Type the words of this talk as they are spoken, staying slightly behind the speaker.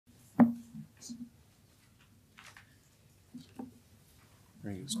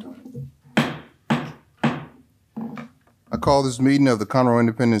Ready to start. I call this meeting of the Conroe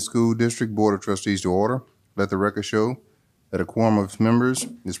Independent School District Board of Trustees to order. Let the record show that a quorum of members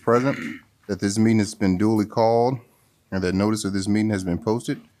is present, that this meeting has been duly called, and that notice of this meeting has been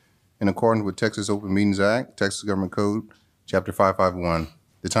posted in accordance with Texas Open Meetings Act, Texas Government Code, Chapter 551.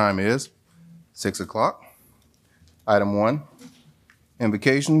 The time is 6 o'clock. Item 1,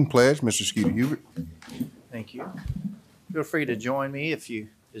 invocation, pledge. Mr. Skeeter Hubert. Thank you. Feel free to join me if you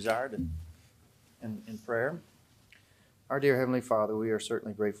desire to in prayer. Our dear Heavenly Father, we are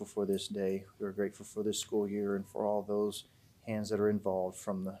certainly grateful for this day. We are grateful for this school year and for all those hands that are involved,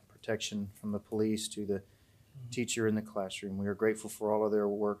 from the protection from the police to the teacher in the classroom. We are grateful for all of their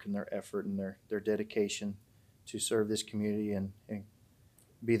work and their effort and their dedication to serve this community and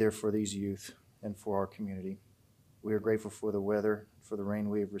be there for these youth and for our community. We are grateful for the weather, for the rain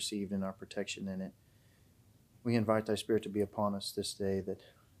we have received and our protection in it. We invite thy Spirit to be upon us this day, that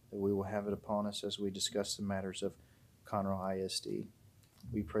we will have it upon us as we discuss the matters of Conroe ISD.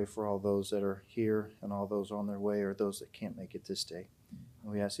 We pray for all those that are here and all those on their way or those that can't make it this day.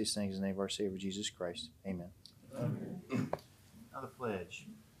 And we ask these things in the name of our Savior, Jesus Christ. Amen. Amen. Now the pledge.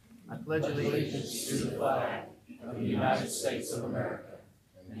 I pledge allegiance to the flag of the United States of America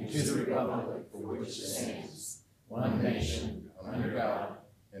and to the republic for which it stands, one nation, under God,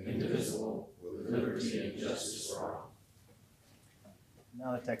 indivisible, with liberty and justice for all.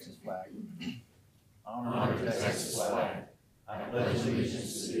 Now the Texas flag. Honor the Texas flag. I pledge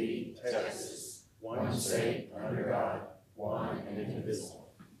allegiance to thee, Texas, one state, under God, one and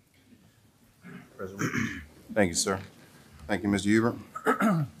indivisible. President. Thank you, sir. Thank you, Mr. Hubert.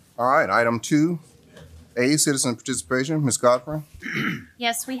 All right, item 2A, citizen participation. Ms. Godfrey.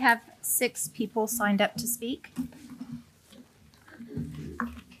 Yes, we have 6 people signed up to speak.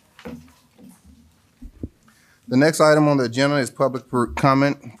 The next item on the agenda is public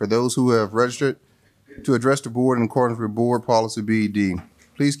comment for those who have registered to address the board in accordance with board policy BED.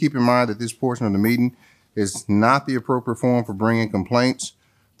 Please keep in mind that this portion of the meeting is not the appropriate forum for bringing complaints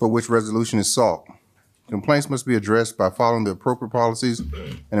for which resolution is sought. Complaints must be addressed by following the appropriate policies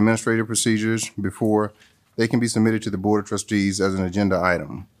and administrative procedures before they can be submitted to the Board of Trustees as an agenda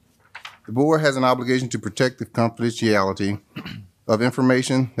item. The board has an obligation to protect the confidentiality of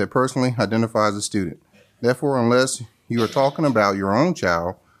information that personally identifies a student. Therefore, unless you are talking about your own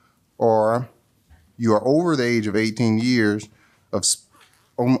child or you are over the age of 18 years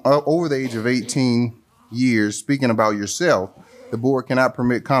speaking about yourself, the board cannot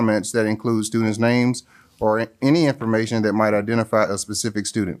permit comments that include students' names or any information that might identify a specific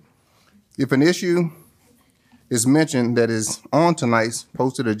student. If an issue is mentioned that is on tonight's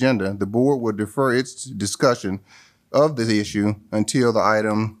posted agenda, the board will defer its discussion of the issue until the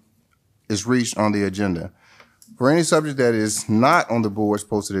item is reached on the agenda. For any subject that is not on the board's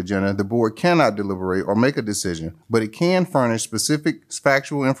posted agenda, the board cannot deliberate or make a decision, but it can furnish specific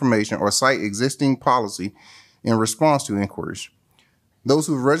factual information or cite existing policy in response to inquiries. Those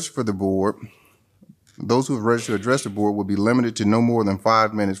who have registered to address the board will be limited to no more than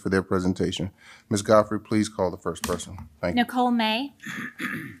 5 minutes for their presentation. Ms. Godfrey, please call the first person. Thank you. Nicole May.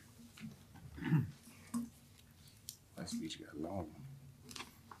 That speech got long.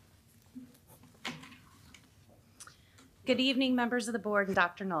 Good evening, members of the board and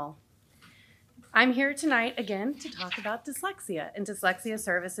Dr. Knoll. I'm here tonight again to talk about dyslexia and dyslexia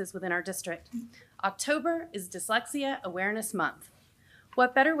services within our district. October is Dyslexia Awareness Month.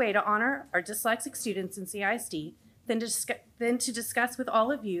 What better way to honor our dyslexic students in CISD than to discuss with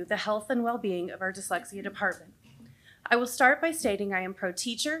all of you the health and well-being of our dyslexia department. I will start by stating I am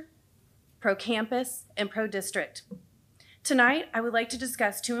pro-teacher, pro-campus, and pro-district. Tonight, I would like to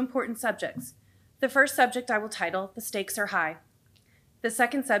discuss 2 important subjects. The first subject I will title, The Stakes Are High. The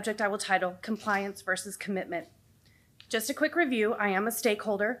second subject I will title, Compliance versus Commitment. Just a quick review, I am a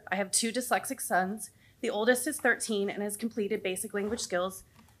stakeholder. I have 2 dyslexic sons. The oldest is 13 and has completed basic language skills.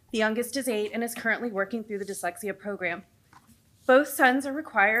 The youngest is 8 and is currently working through the dyslexia program. Both sons are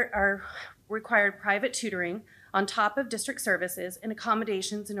required private tutoring on top of district services and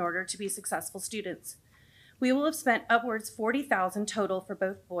accommodations in order to be successful students. We will have spent upwards $40,000 total for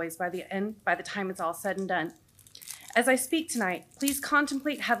both boys by the time it's all said and done. As I speak tonight, please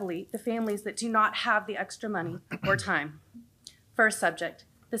contemplate heavily the families that do not have the extra money or time. First subject,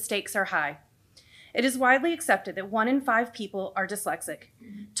 the stakes are high. It is widely accepted that 1 in 5 people are dyslexic.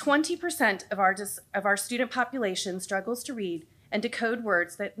 20% of our student population struggles to read and decode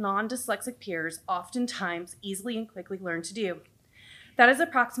words that non-dyslexic peers oftentimes easily and quickly learn to do. That is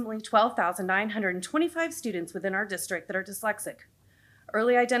approximately 12,925 students within our district that are dyslexic.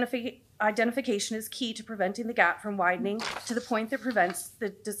 Early identification is key to preventing the gap from widening to the point that prevents the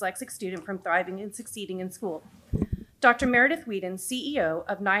dyslexic student from thriving and succeeding in school. Dr. Meredith Whedon, CEO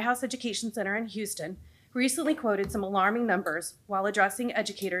of Nyhouse Education Center in Houston, recently quoted some alarming numbers while addressing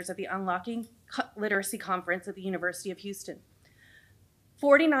educators at the Unlocking Literacy Conference at the University of Houston.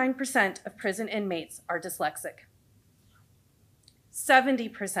 49% of prison inmates are dyslexic.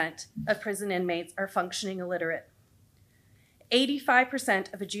 70% of prison inmates are functioning illiterate.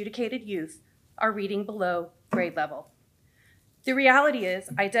 85% of adjudicated youth are reading below grade level. The reality is,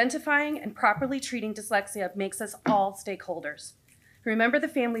 identifying and properly treating dyslexia makes us all stakeholders. Remember the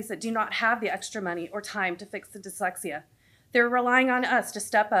families that do not have the extra money or time to fix the dyslexia. They're relying on us to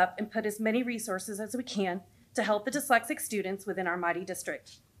step up and put as many resources as we can to help the dyslexic students within our mighty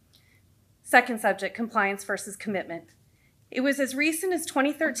district. Second subject, compliance versus commitment. It was as recent as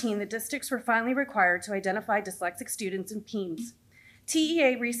 2013 that districts were finally required to identify dyslexic students in PEIMS.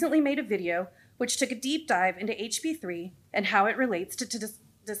 TEA recently made a video which took a deep dive into HB3 and how it relates to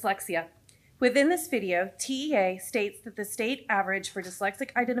dyslexia. Within this video, TEA states that the state average for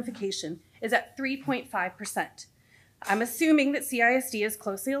dyslexic identification is at 3.5%. I'm assuming that CISD is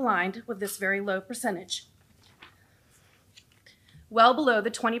closely aligned with this very low percentage, well below the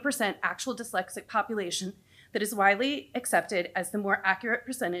 20% actual dyslexic population that is widely accepted as the more accurate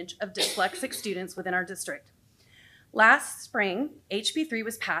percentage of dyslexic students within our district. Last spring, HB3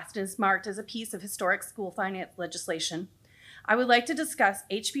 was passed and is marked as a piece of historic school finance legislation. I would like to discuss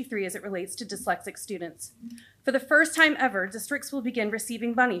HB3 as it relates to dyslexic students. For the first time ever, districts will begin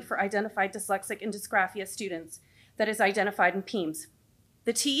receiving money for identified dyslexic and dysgraphia students that is identified in PEIMS.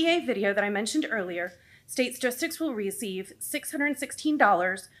 The TEA video that I mentioned earlier states districts will receive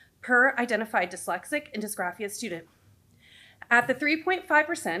 $616 per identified dyslexic and dysgraphia student. At the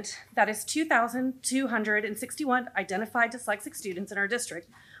 3.5%, that is 2,261 identified dyslexic students in our district,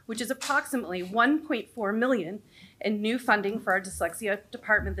 which is approximately $1.4 million in new funding for our dyslexia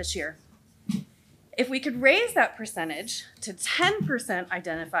department this year. If we could raise that percentage to 10%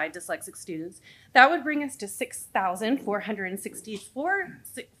 identified dyslexic students, that would bring us to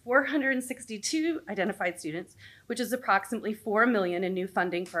 6,462 identified students, which is approximately $4 million in new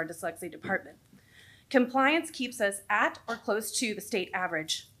funding for our dyslexia department. Compliance keeps us at or close to the state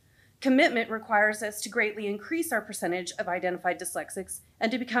average. Commitment requires us to greatly increase our percentage of identified dyslexics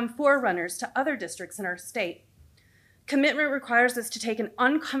and to become forerunners to other districts in our state. Commitment requires us to take an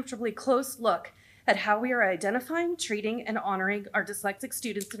uncomfortably close look at how we are identifying, treating, and honoring our dyslexic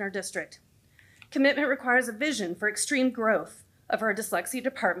students in our district. Commitment requires a vision for extreme growth of our dyslexia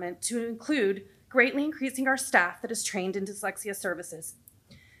department to include greatly increasing our staff that is trained in dyslexia services.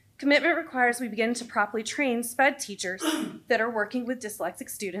 Commitment requires we begin to properly train SPED teachers that are working with dyslexic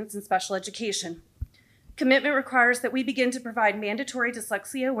students in special education. Commitment requires that we begin to provide mandatory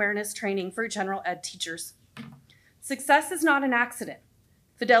dyslexia awareness training for general ed teachers. Success is not an accident.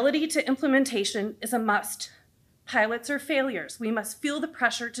 Fidelity to implementation is a must. Pilots are failures. We must feel the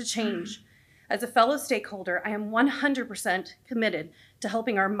pressure to change. As a fellow stakeholder, I am 100% committed to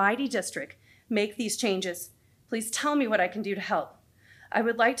helping our mighty district make these changes. Please tell me what I can do to help. I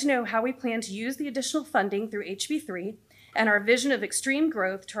would like to know how we plan to use the additional funding through HB3 and our vision of extreme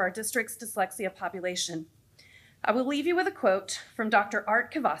growth to our district's dyslexia population. I will leave you with a quote from Dr.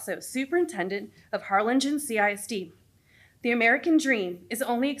 Art Cavasso, Superintendent of Harlingen CISD. The American dream is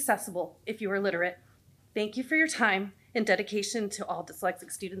only accessible if you are literate. Thank you for your time and dedication to all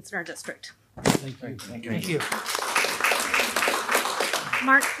dyslexic students in our district. Thank you. Thank you.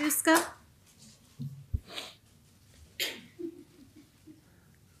 Mark Buska.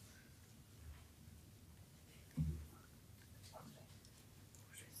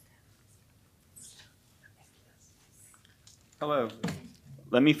 Hello.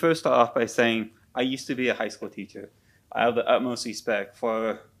 Let me first start off by saying I used to be a high school teacher. I have the utmost respect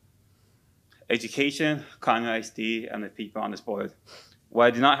for education, Conroe ISD, and the people on this board. What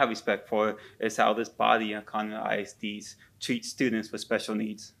I do not have respect for is how this body and Conroe ISDs treat students with special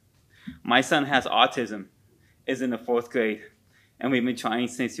needs. My son has autism, is in the 4th grade, and we've been trying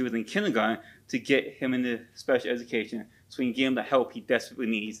since he was in kindergarten to get him into special education so we can give him the help he desperately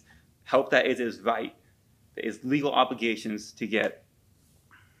needs, help that is his right, that is legal obligations to get.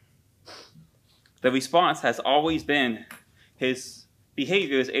 The response has always been his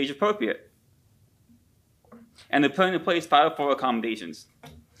behavior is age appropriate. And they're putting in place 504 accommodations.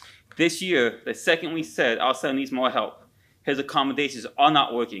 This year, the second we said our son needs more help, his accommodations are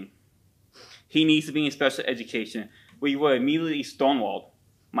not working. He needs to be in special education. We were immediately stonewalled.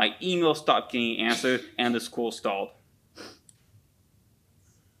 My email stopped getting answered and the school stalled.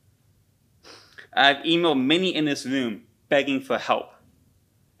 I've emailed many in this room begging for help.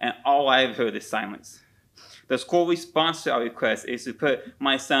 all I've heard is silence. The school response to our request is to put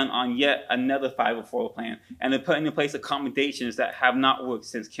my son on yet another 504 plan and to put into place accommodations that have not worked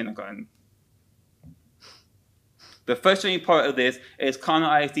since kindergarten. The frustrating part of this is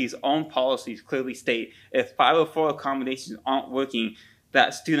Conroe ISD's own policies clearly state if 504 accommodations aren't working,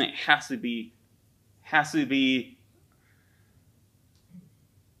 that student has to be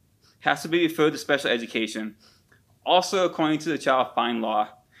referred to special education. Also, according to the child fine law,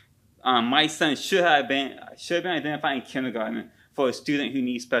 my son should have been identified in kindergarten for a student who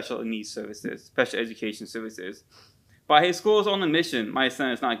needs special needs services, special education services. By his school's own admission, my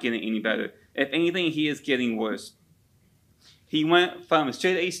son is not getting any better. If anything, he is getting worse. He went from a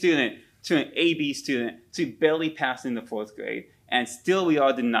straight A student to an AB student to barely passing the 4th grade, and still we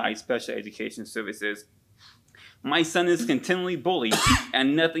are denied special education services. My son is continually bullied,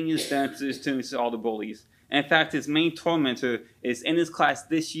 and nothing is done to the students to all the bullies. In fact, his main tormentor is in his class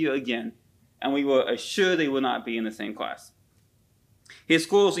this year again, and we were assured they would not be in the same class. His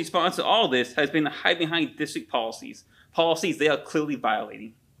school's response to all this has been to hide behind district policies they are clearly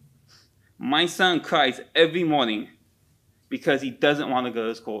violating. My son cries every morning because he doesn't want to go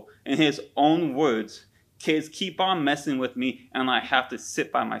to school. In his own words, kids keep on messing with me and I have to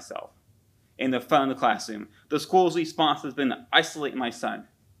sit by myself in the front of the classroom. The school's response has been to isolate my son,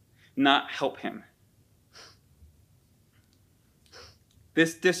 not help him.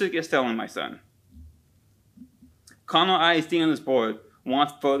 This district is failing my son. Conroe ISD and its board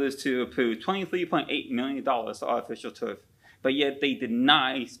wants voters to approve $23.8 million for artificial turf, but yet they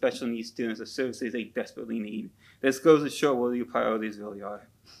deny special needs students the services they desperately need. This goes to show what your priorities really are.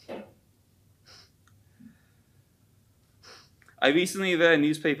 I recently read a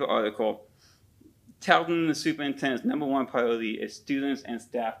newspaper article touting the superintendent's #1 priority is students and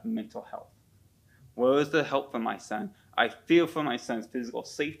staff mental health. Where is the help for my son? I fear for my son's physical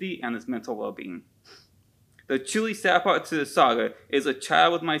safety and his mental well-being. The truly sad part to the saga is a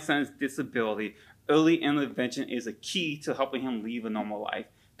child with my son's disability. Early intervention is a key to helping him live a normal life.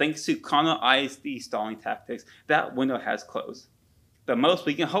 Thanks to Conroe ISD stalling tactics, that window has closed. The most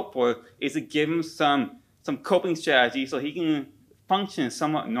we can hope for is to give him some coping strategy so he can function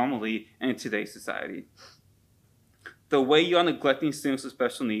somewhat normally in today's society. The way you are neglecting students with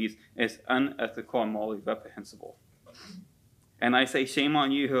special needs is unethical and morally reprehensible. And I say shame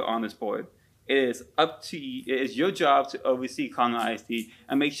on you who are on this board. It is up to you. It is your job to oversee Conroe ISD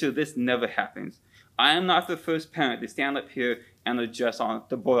and make sure this never happens. I am not the first parent to stand up here and address on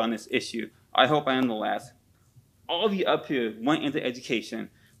the board on this issue. I hope I am the last. All of you up here went into education,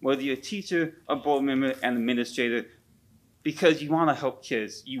 whether you're a teacher, a board member, an administrator, because you want to help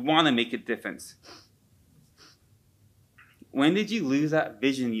kids. You want to make a difference. When did you lose that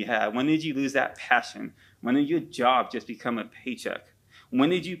vision you had? When did you lose that passion? When did your job just become a paycheck? When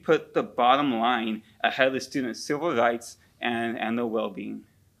did you put the bottom line ahead of the students' civil rights and their well-being?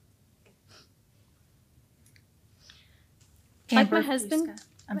 Amber Like my husband. Fusca.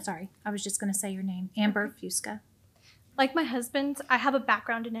 I'm sorry. I was just going to say your name. Amber Fusca. Like my husband, I have a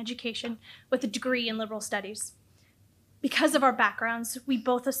background in education with a degree in liberal studies. Because of our backgrounds, we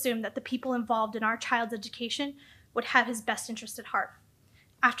both assumed that the people involved in our child's education would have his best interest at heart.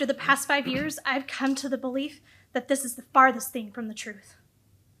 After the past 5 years, I've come to the belief that this is the farthest thing from the truth.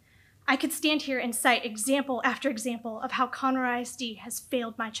 I could stand here and cite example after example of how Conroe ISD has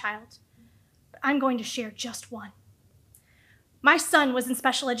failed my child, but I'm going to share just one. My son was in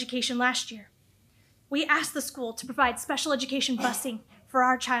special education last year. We asked the school to provide special education busing for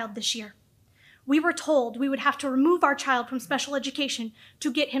our child this year. We were told we would have to remove our child from special education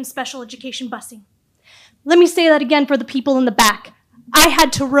to get him special education busing. Let me say that again for the people in the back. I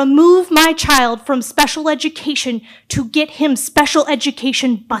had to remove my child from special education to get him special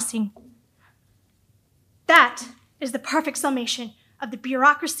education busing. That is the perfect summation of the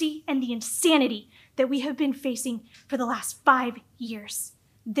bureaucracy and the insanity that we have been facing for the last 5 years.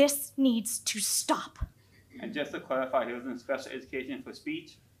 This needs to stop. And just to clarify, he was in special education for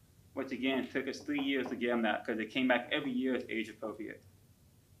speech, which again took us 3 years to get him that because it came back every year as age appropriate.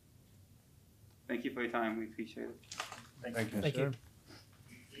 Thank you for your time. We appreciate it. Thank you, Thank sir.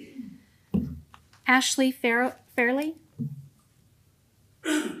 you. Ashley Fairley.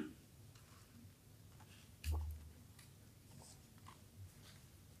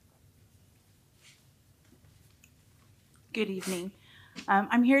 Good evening.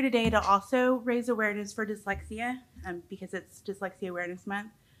 I'm here today to also raise awareness for dyslexia because it's Dyslexia Awareness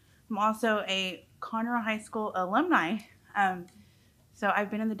Month. I'm also a Conroe High School alumni, so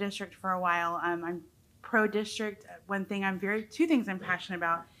I've been in the district for a while. I'm pro-district. Two things I'm passionate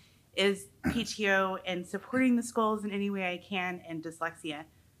about is PTO and supporting the schools in any way I can and dyslexia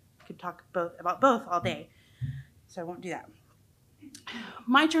could talk about both all day, so I won't do that.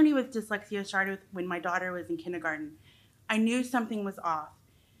 My journey with dyslexia started when my daughter was in kindergarten. I knew something was off,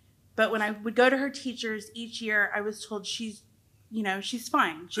 but when I would go to her teachers each year, I was told she's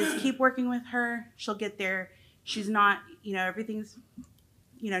fine. Just keep working with her. She'll get there. She's not, everything's,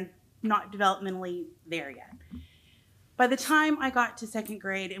 not developmentally there yet. By the time I got to second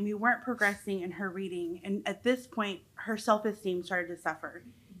grade and we weren't progressing in her reading, and at this point, her self-esteem started to suffer.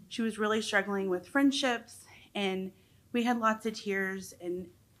 She was really struggling with friendships, and we had lots of tears, and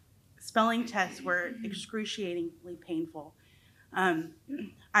spelling tests were excruciatingly painful.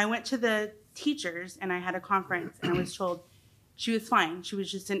 I went to the teachers and I had a conference, and I was told she was fine. She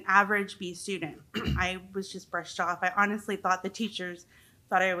was just an average B student. I was just brushed off. I honestly thought the teachers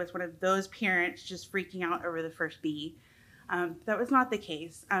thought I was one of those parents just freaking out over the first B. That was not the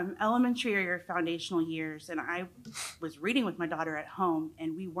case. Elementary are your foundational years, and I was reading with my daughter at home,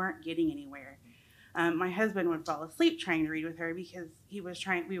 and we weren't getting anywhere. My husband would fall asleep trying to read with her because we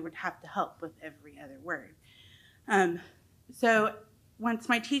would have to help with every other word. So once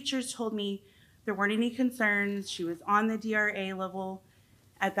my teachers told me there weren't any concerns, she was on the DRA level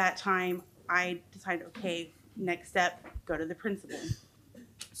at that time, I decided, okay, next step, go to the principal.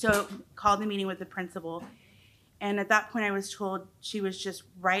 So called the meeting with the principal, and at that point I was told she was just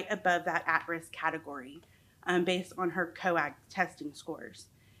right above that at-risk category based on her COAG testing scores.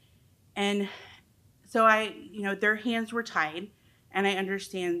 And so their hands were tied, and I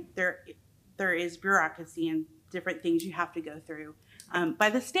understand there is bureaucracy and different things you have to go through by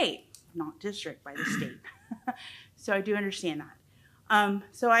the state, not district, by the state. So I do understand that.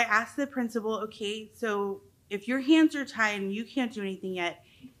 So I asked the principal, okay, so if your hands are tied and you can't do anything yet,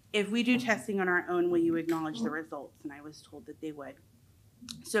 if we do testing on our own, will you acknowledge the results? And I was told that they would.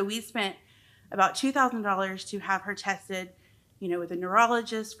 So we spent about $2,000 to have her tested, with a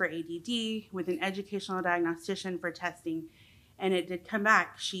neurologist for ADD, with an educational diagnostician for testing, and it did come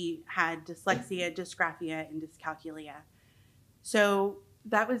back. She had dyslexia, dysgraphia, and dyscalculia. So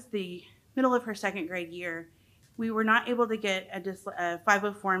that was the middle of her second grade year. We were not able to get a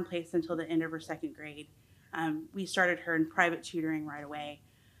 504 in place until the end of her second grade. We started her in private tutoring right away.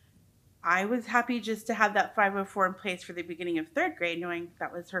 I was happy just to have that 504 in place for the beginning of third grade, knowing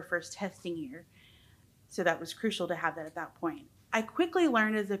that was her first testing year. So that was crucial to have that at that point. I quickly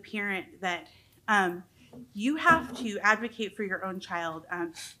learned as a parent that you have to advocate for your own child.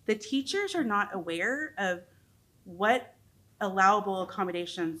 The teachers are not aware of what allowable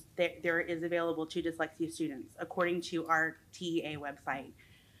accommodations there is available to dyslexia students, according to our TEA website.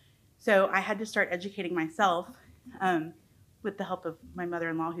 So I had to start educating myself with the help of my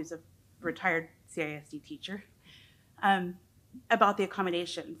mother-in-law, who's a retired CISD teacher, about the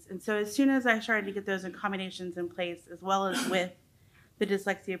accommodations. And so as soon as I started to get those accommodations in place, as well as with the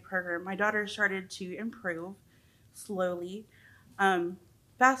dyslexia program, my daughter started to improve slowly.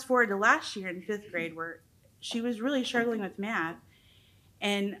 Fast forward to last year in fifth grade, where she was really struggling with math.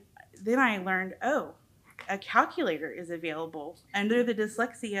 And then I learned, a calculator is available under the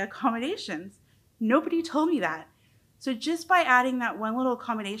dyslexia accommodations. Nobody told me that. So just by adding that one little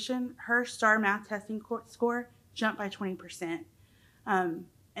accommodation, her STAR math testing score jumped by 20%.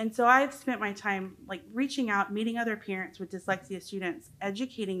 And so I've spent my time reaching out, meeting other parents with dyslexia students,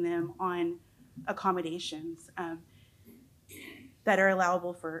 educating them on accommodations that are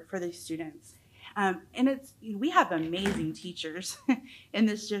allowable for these students. And we have amazing teachers in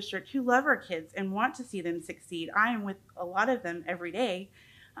this district who love our kids and want to see them succeed. I am with a lot of them every day.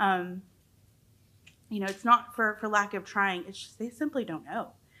 It's not for lack of trying, it's just they simply don't know.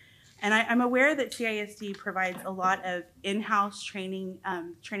 And I'm aware that CISD provides a lot of in-house trainings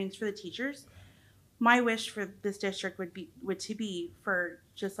for the teachers. My wish for this district would be for,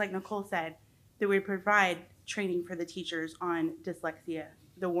 just like Nicole said, that we provide training for the teachers on dyslexia,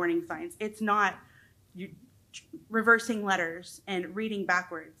 the warning signs. It's not reversing letters and reading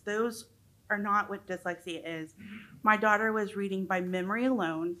backwards. Those are not what dyslexia is. My daughter was reading by memory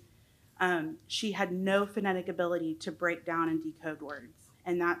alone. She had no phonetic ability to break down and decode words.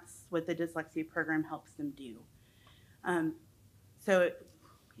 And that's what the dyslexia program helps them do. So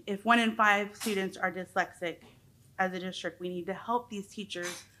if 1 in 5 students are dyslexic as a district, we need to help these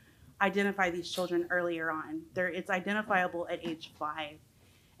teachers identify these children earlier on. It's identifiable at age 5.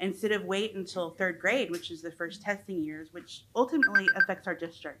 Instead of wait until third grade, which is the first testing years, which ultimately affects our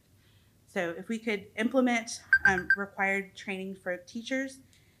district. So if we could implement required training for teachers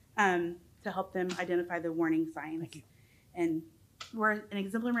to help them identify the warning signs. Thank you. And we're an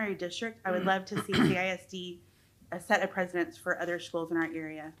exemplary district. I would love to see CISD set a precedence for other schools in our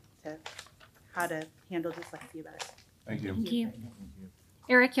area to how to handle dyslexia better. Thank you. Thank you.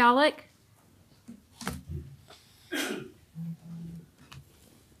 Eric Yallick.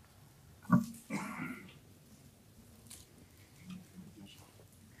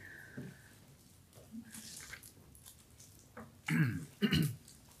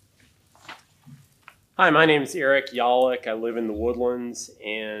 Hi, my name is Eric Yallick. I live in the Woodlands,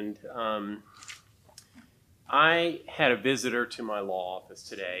 and I had a visitor to my law office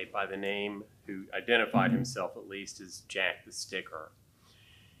today by the name, who identified himself at least as Jack the Sticker.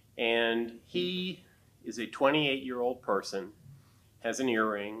 And he is a 28-year-old person, has an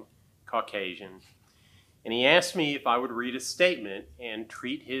earring, Caucasian, and he asked me if I would read a statement and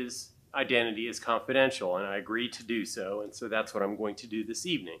treat his identity as confidential, and I agreed to do so, and so that's what I'm going to do this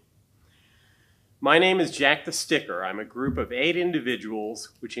evening. My name is Jack the Sticker. I'm a group of 8 individuals,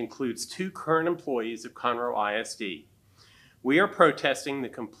 which includes 2 current employees of Conroe ISD. We are protesting the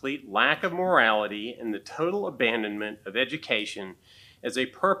complete lack of morality and the total abandonment of education as a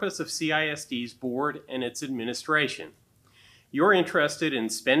purpose of CISD's board and its administration. You're interested in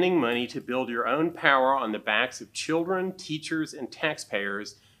spending money to build your own power on the backs of children, teachers, and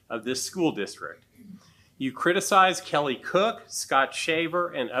taxpayers of this school district. You criticize Kelly Cook, Scott Shaver,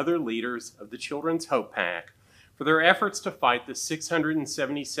 and other leaders of the Children's Hope PAC for their efforts to fight the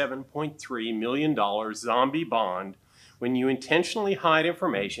 $677.3 million zombie bond when you intentionally hide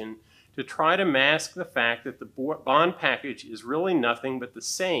information to try to mask the fact that the bond package is really nothing but the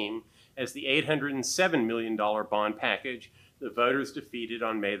same as the $807 million bond package the voters defeated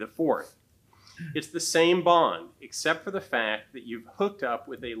on May the 4th. It's the same bond, except for the fact that you've hooked up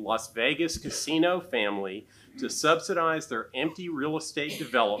with a Las Vegas casino family to subsidize their empty real estate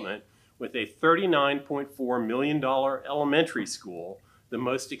development with a $39.4 million elementary school, the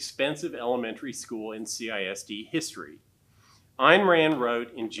most expensive elementary school in CISD history. Ayn Rand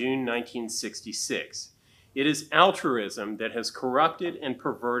wrote in June 1966, "It is altruism that has corrupted and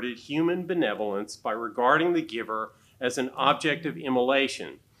perverted human benevolence by regarding the giver as an object of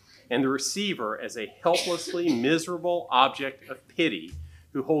immolation, and the receiver as a helplessly miserable object of pity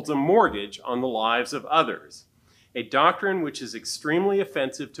who holds a mortgage on the lives of others, a doctrine which is extremely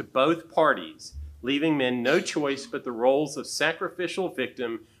offensive to both parties, leaving men no choice but the roles of sacrificial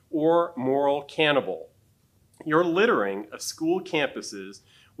victim or moral cannibal. Your littering of school campuses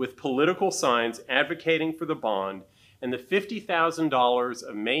with political signs advocating for the bond and the $50,000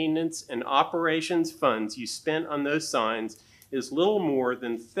 of maintenance and operations funds you spent on those signs is little more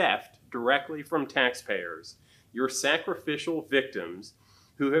than theft directly from taxpayers, your sacrificial victims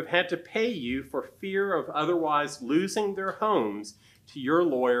who have had to pay you for fear of otherwise losing their homes to your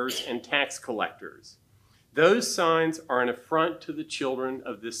lawyers and tax collectors. Those signs are an affront to the children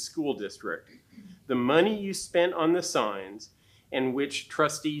of this school district. The money you spent on the signs, and which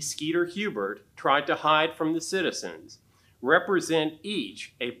trustee Skeeter Hubert tried to hide from the citizens, represent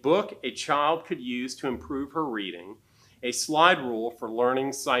each a book a child could use to improve her reading, a slide rule for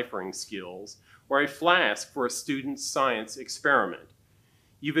learning ciphering skills, or a flask for a student's science experiment.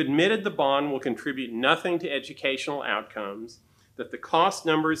 You've admitted the bond will contribute nothing to educational outcomes, that the cost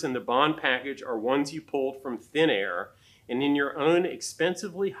numbers in the bond package are ones you pulled from thin air, and in your own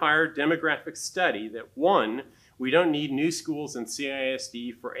expensively hired demographic study that 1, we don't need new schools in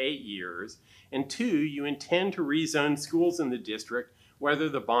CISD for 8 years, and 2, you intend to rezone schools in the district whether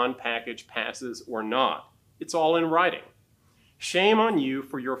the bond package passes or not. It's all in writing. Shame on you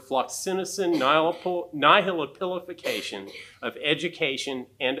for your fluoxetine nihilopilification of education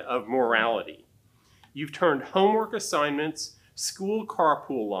and of morality. You've turned homework assignments, school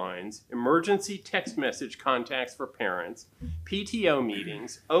carpool lines, emergency text message contacts for parents, PTO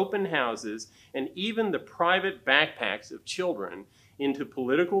meetings, open houses, and even the private backpacks of children into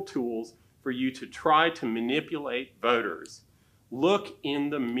political tools for you to try to manipulate voters. Look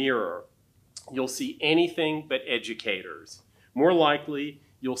in the mirror. You'll see anything but educators. More likely,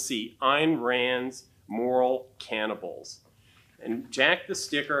 you'll see Ayn Rand's moral cannibals. And Jack the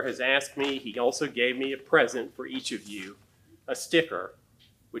Sticker has asked me, he also gave me a present for each of you, a sticker,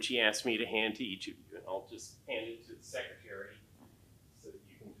 which he asked me to hand to each of you. And I'll just hand it to the secretary so that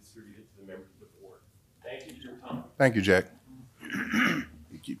you can distribute it to the members of the board. Thank you for your time. Thank you, Jack.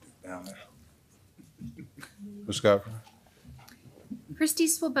 You keep it down there. Ms. Godfrey. Christy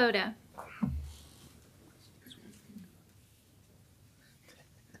Swoboda.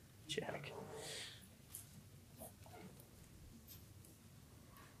 Jack.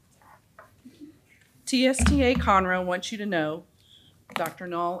 TSTA Conroe wants you to know, Dr.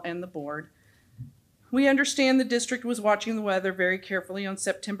 Null and the board, we understand the district was watching the weather very carefully on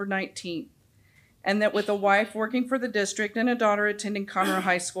September 19th, and that with a wife working for the district and a daughter attending Conroe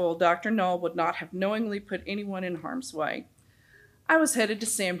High School, Dr. Null would not have knowingly put anyone in harm's way. I was headed to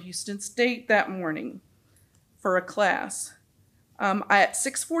Sam Houston State that morning for a class. At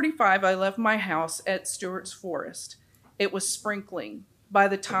 6:45, I left my house at Stewart's Forest. It was sprinkling. By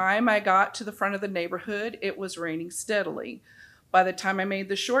the time I got to the front of the neighborhood, it was raining steadily. By the time I made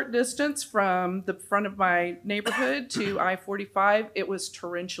the short distance from the front of my neighborhood to I-45, it was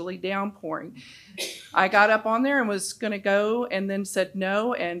torrentially downpouring. I got up on there and was going to go and then said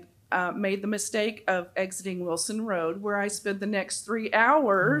no and made the mistake of exiting Wilson Road, where I spent the next 3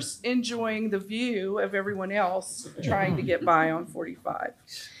 hours enjoying the view of everyone else trying to get by on 45.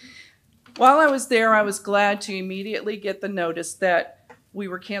 While I was there, I was glad to immediately get the notice that we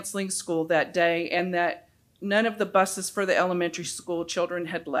were canceling school that day and that none of the buses for the elementary school children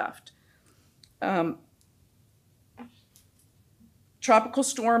had left. Tropical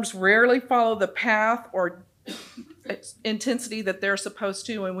storms rarely follow the path or intensity that they're supposed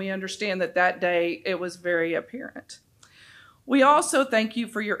to, and we understand that that day it was very apparent. We also thank you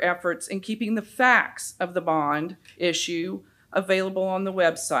for your efforts in keeping the facts of the bond issue available on the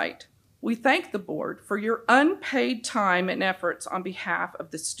website. We thank the board for your unpaid time and efforts on behalf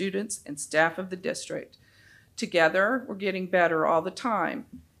of the students and staff of the district. Together, we're getting better all the time,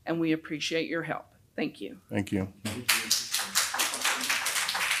 and we appreciate your help. Thank you. Thank you.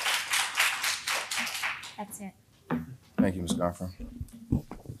 That's it. Thank you, Ms. Goffin.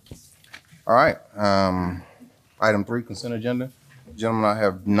 All right. Item 3, consent agenda. Gentlemen, I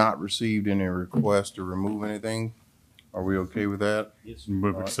have not received any requests to remove anything. Are we okay with that? Yes.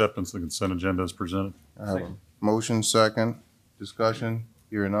 Move acceptance of the consent agenda as presented. I have a motion, second. Discussion.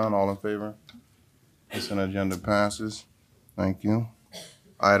 Hearing none. All in favor? Consent agenda passes. Thank you.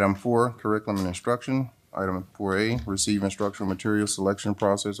 Item 4, curriculum and instruction. Item 4A, receive instructional material selection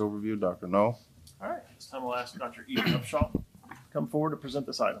process overview. Dr. Null. All right, this time we'll ask Dr. Ethan Upshaw to come forward to present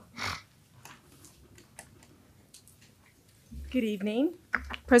this item. Good evening.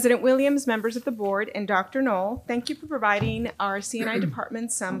 President Williams, members of the board, and Dr. Knoll, thank you for providing our CNI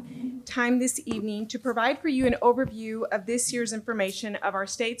department some time this evening to provide for you an overview of this year's information of our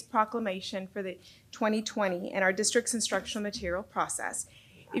state's proclamation for the 2020 and our district's instructional material process.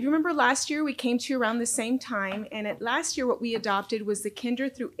 If you remember last year, we came to you around the same time, and last year what we adopted was the Kinder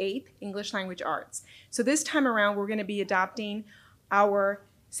through 8th English Language Arts. So this time around, we're going to be adopting our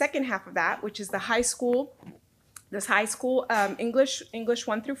second half of that, which is the high school English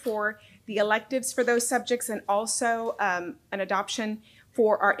 1 through 4, the electives for those subjects, and also an adoption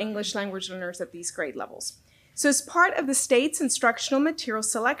for our English language learners at these grade levels. So as part of the state's instructional material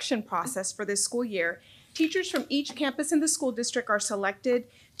selection process for this school year, teachers from each campus in the school district are selected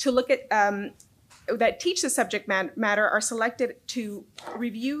to look at, that teach the subject matter are selected to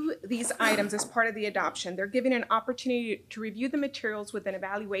review these items as part of the adoption. They're given an opportunity to review the materials with an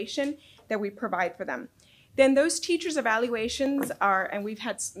evaluation that we provide for them. Then those teachers' evaluations are, and we've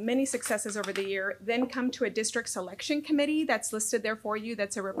had many successes over the year, then come to a district selection committee that's listed there for you.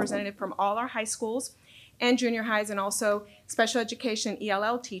 That's a representative from all our high schools and junior highs and also special education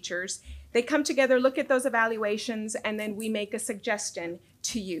ELL teachers. They come together, look at those evaluations, and then we make a suggestion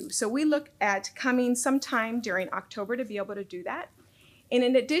to you. So we look at coming sometime during October to be able to do that. And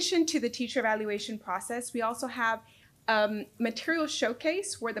in addition to the teacher evaluation process, we also have material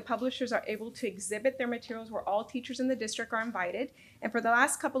showcase where the publishers are able to exhibit their materials where all teachers in the district are invited. And for the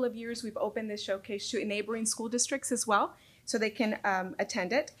last couple of years, we've opened this showcase to neighboring school districts as well, so they can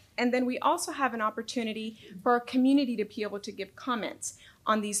attend it. And then we also have an opportunity for our community to be able to give comments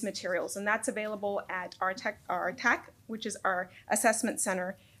on these materials. And that's available at our TAC, which is our assessment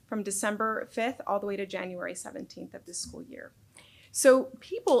center, from December 5th all the way to January 17th of this school year. So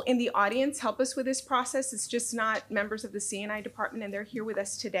people in the audience help us with this process. It's just not members of the CNI department, and they're here with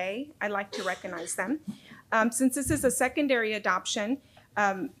us today. I'd like to recognize them. Since this is a secondary adoption,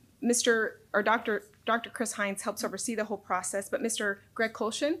 Dr. Chris Hines helps oversee the whole process, but Mr. Greg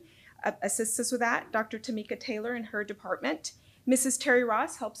Kolshin assists us with that. Dr. Tamika Taylor in her department. Mrs. Terry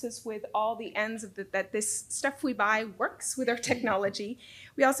Ross helps us with all the ends of that this stuff we buy works with our technology.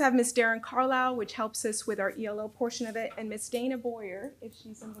 We also have Miss Darren Carlisle, which helps us with our ELO portion of it, and Miss Dana Boyer, if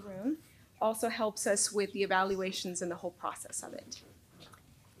she's in the room, also helps us with the evaluations and the whole process of it.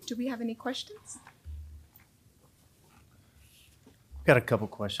 Do we have any questions? Got a couple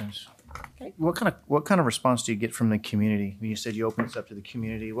questions. Okay. What kind of response do you get from the community? You said you open this up to the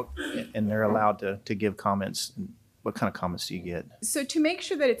community, and they're allowed to give comments. What kind of comments do you get? So to make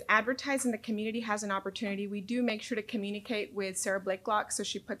sure that it's advertised and the community has an opportunity, we do make sure to communicate with Sarah Blakelock, so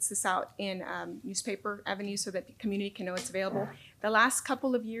she puts this out in newspaper avenue so that the community can know it's available. The last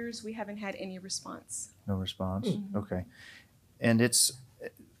couple of years, we haven't had any response. No response? Mm-hmm. Okay. And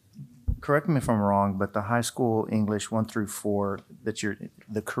correct me if I'm wrong, but the high school English 1 through 4,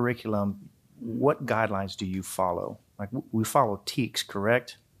 the curriculum, what guidelines do you follow? Like we follow TEKS,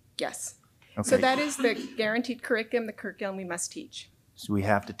 correct? Yes. Okay. So that is the guaranteed curriculum, the curriculum we must teach. So we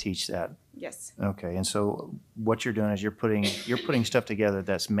have to teach that. Yes. Okay, and so what you're doing is you're putting stuff together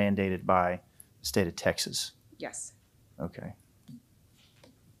that's mandated by the state of Texas. Yes. Okay.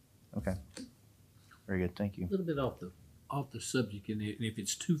 Okay. Very good. Thank you. A little bit off the subject, and if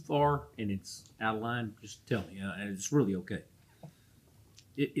it's too far and it's out of line, just tell me, and it's really okay.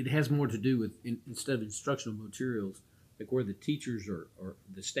 It has more to do with instead of instructional materials, like where the teachers or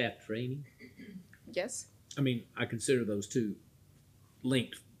the staff training. Yes. I mean, I consider those two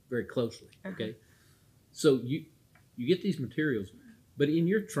linked very closely. Okay, so you get these materials, but in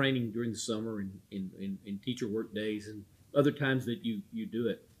your training during the summer and in teacher work days and other times that you do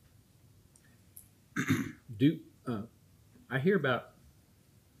it, I hear about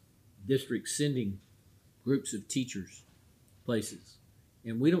districts sending groups of teachers places,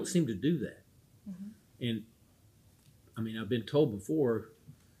 and we don't seem to do that. And I mean, I've been told before,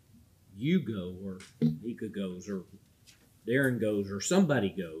 you go, or Nika goes, or Darren goes, or somebody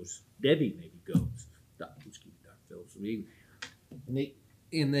goes. Debbie maybe goes. Dr. Phillips.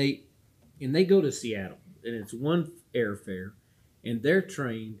 And they go to Seattle, and it's one airfare, and they're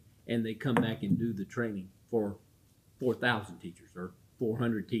trained, and they come back and do the training for 4,000 teachers or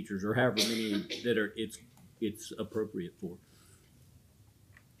 400 teachers or however many that are it's appropriate for.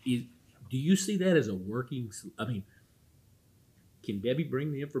 Do you see that as a working? I mean, can Debbie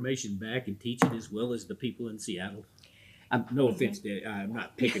bring the information back and teach it as well as the people in Seattle? No offense, Debbie. I'm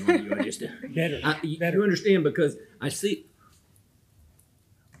not picking on you. I just better. You understand, because I see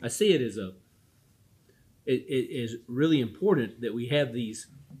it as it is really important that we have these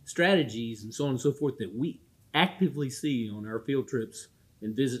strategies and so on and so forth that we actively see on our field trips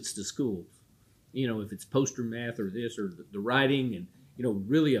and visits to schools. You know, if it's poster math or this or the writing, and you know,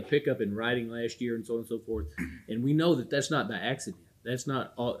 really a pickup in writing last year and so on and so forth. And we know that that's not by accident. That's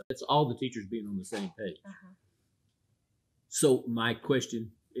not all. That's all the teachers being on the same page. So my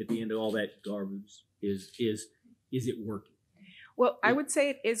question at the end of all that garbage is it working? Well, I would say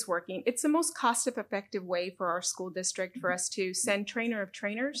it is working. It's the most cost-effective way for our school district for us to send trainer of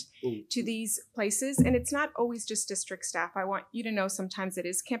trainers to these places. And it's not always just district staff. I want you to know sometimes it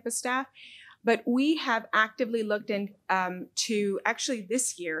is campus staff. But we have actively looked into actually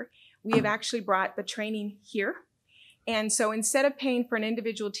this year, we have actually brought the training here. And so instead of paying for an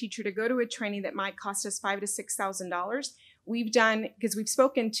individual teacher to go to a training that might cost us $5,000 to $6,000, we've done, because we've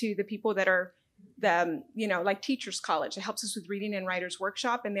spoken to the people that are like Teachers College. It helps us with reading and writers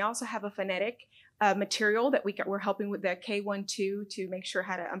workshop. And they also have a phonetic material that we're helping with the K-1-2 to make sure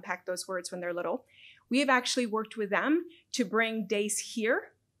how to unpack those words when they're little. We have actually worked with them to bring days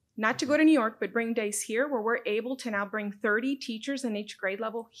here, not to go to New York, but bring days here where we're able to now bring 30 teachers in each grade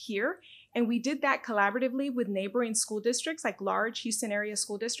level here. And we did that collaboratively with neighboring school districts, like large Houston area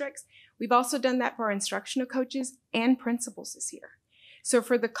school districts. We've also done that for our instructional coaches and principals this year. So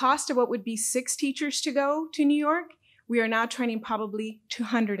for the cost of what would be 6 teachers to go to New York, we are now training probably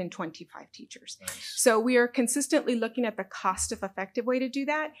 225 teachers. Nice. So we are consistently looking at the cost-effective way to do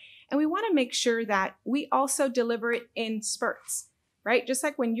that. And we want to make sure that we also deliver it in spurts, right? Just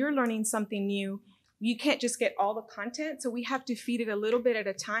like when you're learning something new, you can't just get all the content. So we have to feed it a little bit at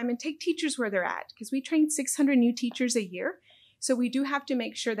a time and take teachers where they're at, because we train 600 new teachers a year. So we do have to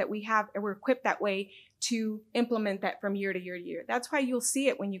make sure that we're equipped that way to implement that from year to year to year. That's why you'll see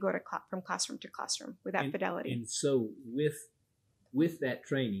it when you go to from classroom to classroom with that fidelity. And so with that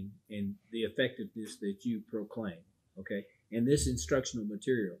training and the effectiveness that you proclaim, okay, and this instructional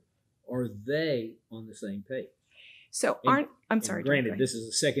material, are they on the same page? So I'm sorry. Granted, this is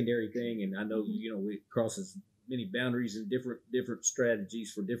a secondary thing, and I know it crosses many boundaries and different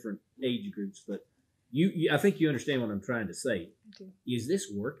strategies for different age groups. But I think you understand what I'm trying to say. Is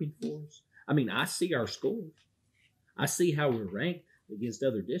this working for us? I mean, I see our scores. I see how we're ranked against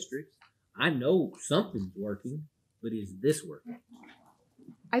other districts. I know something's working, but is this working?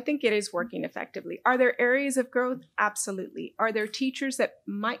 I think it is working effectively. Are there areas of growth? Absolutely. Are there teachers that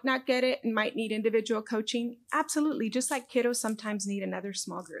might not get it and might need individual coaching? Absolutely. Just like kiddos sometimes need another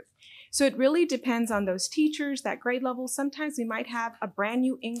small group. So it really depends on those teachers, that grade level. Sometimes we might have a brand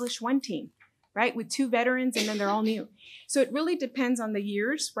new English 1 team, right, with 2 veterans, and then they're all new. So it really depends on the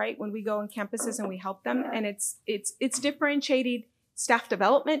years, right, when we go on campuses and we help them. And it's differentiated staff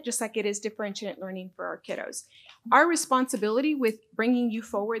development, just like it is differentiated learning for our kiddos. Our responsibility with bringing you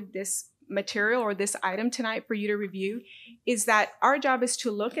forward this material or this item tonight for you to review is that our job is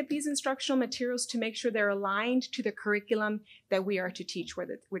to look at these instructional materials to make sure they're aligned to the curriculum that we are to teach,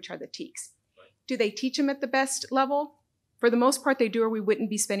 which are the TEKS. Do they teach them at the best level? For the most part, they do, or we wouldn't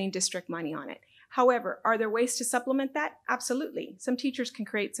be spending district money on it. However, are there ways to supplement that? Absolutely. Some teachers can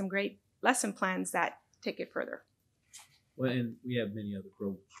create some great lesson plans that take it further. Well, and we have many other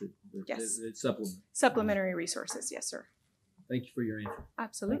programs that supplement. Supplementary resources, yes, sir. Thank you for your answer.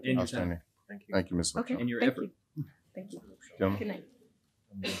 Absolutely. And your Outstanding. time. Thank you. Thank you, Ms. Okay. And your thank effort. You. Thank you. Gentlemen. Good night.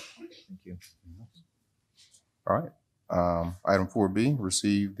 Thank you. All right. Item 4B,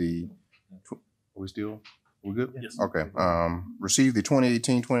 receive the, we good? Yes. Okay. Receive the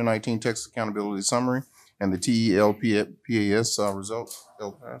 2018-2019 Texas Accountability Summary and the TELPAS results.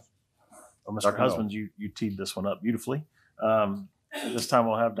 LPAS. Well, Mr. Dr. Husbands, you teed this one up beautifully. This time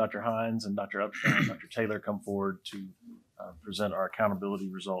we'll have Dr. Hines and Dr. Upshaw and Dr. Taylor come forward to present our accountability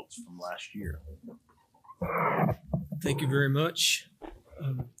results from last year. Thank you very much,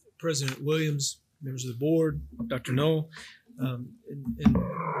 President Williams, members of the board, Dr. Knoll. And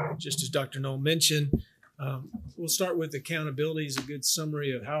just as Dr. Knoll mentioned, we'll start with accountability as a good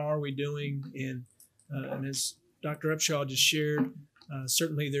summary of how are we doing. And as Dr. Upshaw just shared,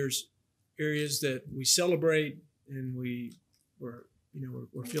 certainly there's areas that we celebrate and we're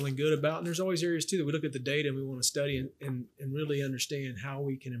feeling good about. And there's always areas too that we look at the data and we want to study and really understand how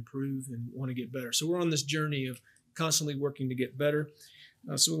we can improve and want to get better. So we're on this journey of constantly working to get better.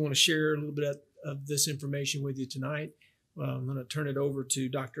 So we want to share a little bit of this information with you tonight. I'm going to turn it over to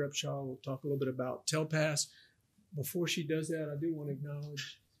Dr. Upshaw. We'll talk a little bit about TELPAS. Before she does that, I do want to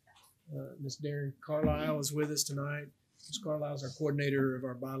acknowledge Ms. Darren Carlisle is with us tonight. Ms. Carlisle is our coordinator of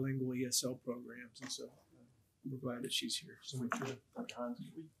our bilingual ESL programs, and so we're glad that she's here. So Dr. Hines,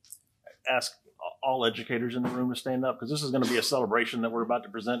 could we ask all educators in the room to stand up, because this is going to be a celebration that we're about to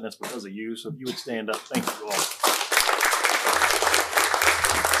present, and it's because of you. So if you would stand up, thank you all.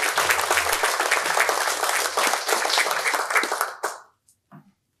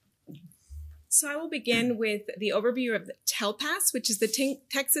 So I will begin with the overview of the TELPAS, which is the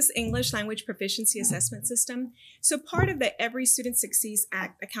Texas English Language Proficiency Assessment System. So part of the Every Student Succeeds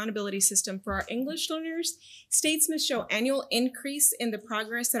Act accountability system for our English learners, states must show annual increase in the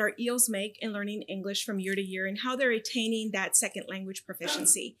progress that our ELs make in learning English from year to year and how they're attaining that second language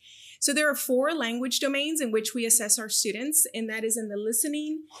proficiency. So there are 4 language domains in which we assess our students, and that is in the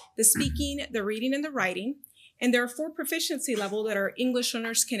listening, the speaking, the reading, and the writing. And there are 4 proficiency levels that our English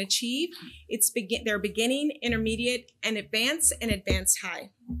learners can achieve. They're beginning, intermediate, and advanced high.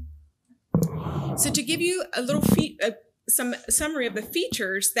 So to give you a little some summary of the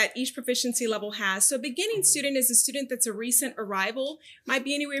features that each proficiency level has. So a beginning student is a student that's a recent arrival, might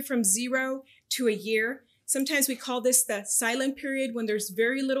be anywhere from 0 to a year. Sometimes we call this the silent period, when there's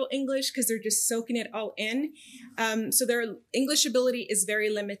very little English because they're just soaking it all in. So their English ability is very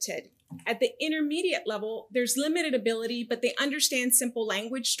limited. At the intermediate level, there's limited ability, but they understand simple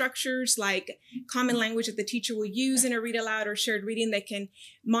language structures like common language that the teacher will use in a read aloud or shared reading. They can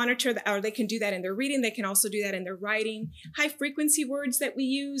monitor that, or they can do that in their reading. They can also do that in their writing. High frequency words that we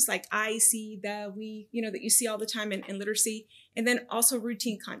use like I, see, the, we, that you see all the time in literacy, and then also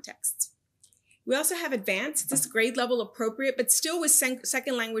routine contexts. We also have advanced, this grade level appropriate, but still with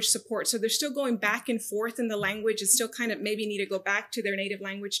second language support. So they're still going back and forth in the language. It's still kind of maybe need to go back to their native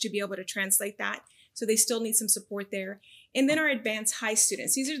language to be able to translate that. So they still need some support there. And then our advanced high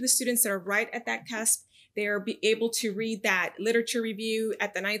students. These are the students that are right at that cusp. They are able to read that literature review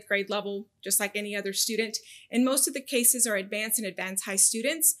at the 9th grade level, just like any other student. And most of the cases our advanced and advanced high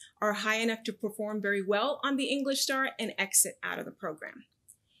students are high enough to perform very well on the English Star and exit out of the program.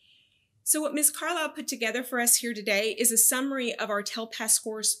 So what Ms. Carlisle put together for us here today is a summary of our TELPAS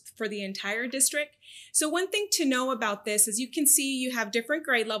scores for the entire district. So one thing to know about this is you can see you have different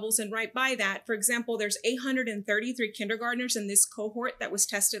grade levels, and right by that, for example, there's 833 kindergartners in this cohort that was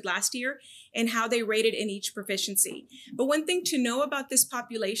tested last year and how they rated in each proficiency. But one thing to know about this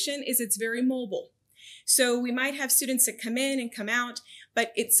population is it's very mobile. So we might have students that come in and come out,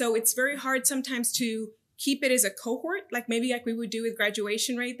 but it's very hard sometimes to keep it as a cohort, like we would do with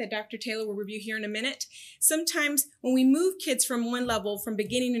graduation rate that Dr. Taylor will review here in a minute. Sometimes when we move kids from one level, from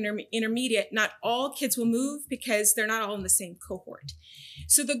beginning and intermediate, not all kids will move because they're not all in the same cohort.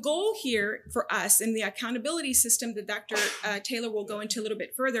 So the goal here for us in the accountability system that Dr. Taylor will go into a little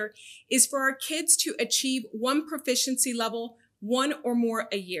bit further is for our kids to achieve one proficiency level, 1 or more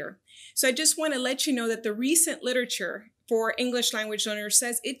a year. So I just want to let you know that the recent literature for English language learners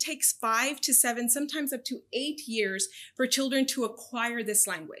says it takes 5 to 7, sometimes up to 8 years for children to acquire this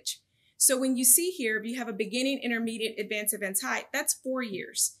language. So when you see here, if you have a beginning, intermediate, advanced, advanced high, that's 4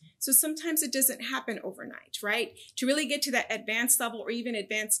 years. So sometimes it doesn't happen overnight, right? To really get to that advanced level or even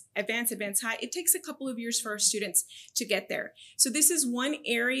advanced high, it takes a couple of years for our students to get there. So this is one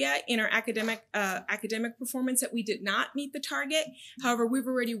area in our academic performance that we did not meet the target. However, we've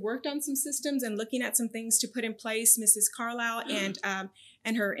already worked on some systems and looking at some things to put in place. Mrs. Carlisle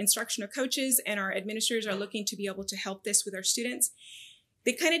and her instructional coaches and our administrators are looking to be able to help this with our students.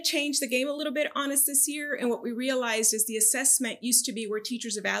 They kind of changed the game a little bit on us this year. And what we realized is the assessment used to be where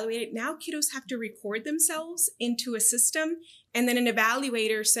teachers evaluated. Now kiddos have to record themselves into a system. And then an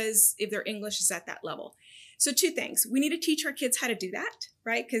evaluator says if their English is at that level. So 2 things. We need to teach our kids how to do that,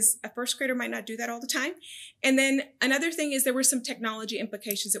 right? Because a first grader might not do that all the time. And then another thing is there were some technology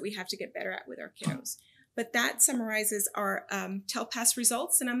implications that we have to get better at with our kiddos. But that summarizes our TELPAS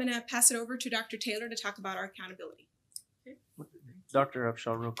results. And I'm going to pass it over to Dr. Taylor to talk about our accountability. Dr.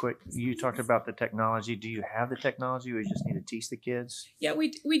 Upshaw, real quick, you talked about the technology. Do you have the technology or you just need to teach the kids? Yeah,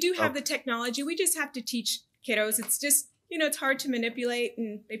 we do have the technology. We just have to teach kiddos. It's just, it's hard to manipulate,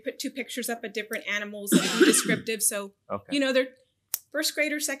 and they put 2 pictures up of different animals and be descriptive. So, they're first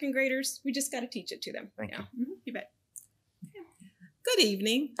graders, second graders. We just got to teach it to them. Thank you. Mm-hmm. You bet. Good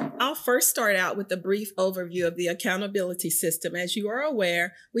evening. I'll first start out with a brief overview of the accountability system. As you are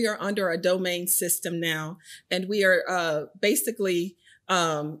aware, we are under a domain system now, and we are basically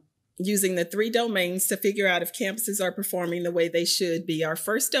using the 3 domains to figure out if campuses are performing the way they should be. Our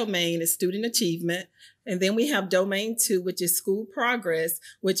first domain is student achievement, and then we have domain 2, which is school progress,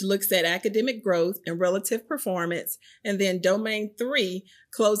 which looks at academic growth and relative performance, and then domain 3,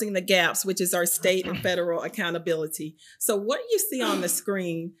 closing the gaps, which is our state and federal accountability. So what you see on the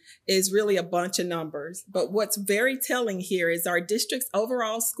screen is really a bunch of numbers, but what's very telling here is our district's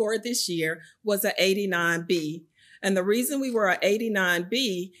overall score this year was an 89B. And the reason we were an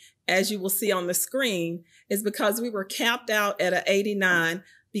 89B, as you will see on the screen, is because we were capped out at an 89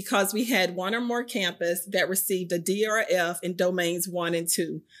 because we had 1 or more campus that received a D or a F in domains 1 and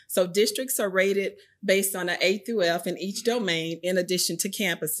 2. So districts are rated based on an A through F in each domain in addition to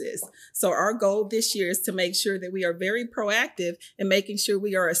campuses. So our goal this year is to make sure that we are very proactive in making sure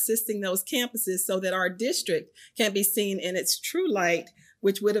we are assisting those campuses so that our district can be seen in its true light,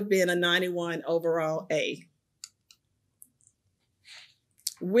 which would have been a 91 overall A.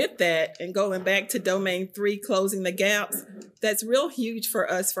 With that, and going back to domain 3, closing the gaps, that's real huge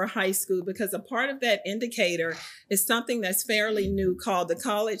for us for high school because a part of that indicator is something that's fairly new called the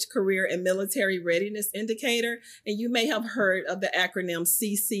College, Career, and Military Readiness Indicator. And you may have heard of the acronym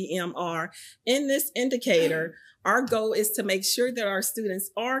CCMR. In this indicator, our goal is to make sure that our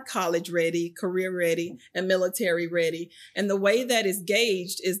students are college ready, career ready, and military ready. And the way that is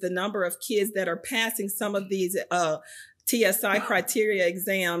gauged is the number of kids that are passing some of these TSI criteria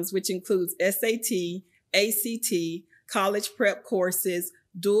exams, which includes SAT, ACT, college prep courses,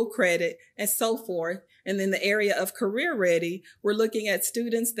 dual credit, and so forth. And in the area of career ready, we're looking at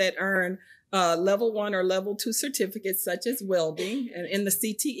students that earn level 1 or level 2 certificates such as welding and in the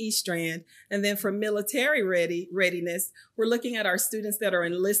CTE strand. And then for military readiness, we're looking at our students that are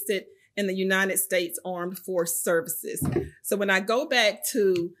enlisted in the United States Armed Force Services. So when I go back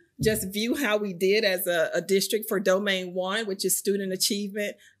to just view how we did as a district for domain 1, which is student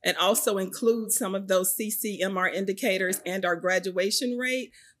achievement, and also include some of those CCMR indicators and our graduation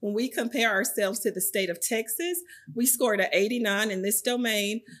rate. When we compare ourselves to the state of Texas, we scored an 89 in this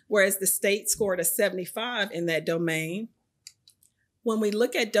domain, whereas the state scored a 75 in that domain. When we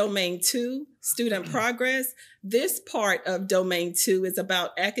look at domain 2, student progress, this part of domain 2 is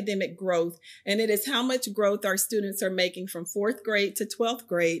about academic growth, and it is how much growth our students are making from 4th grade to 12th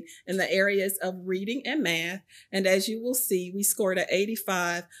grade in the areas of reading and math. And as you will see, we scored an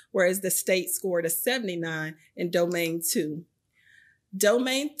 85, whereas the state scored a 79 in domain 2.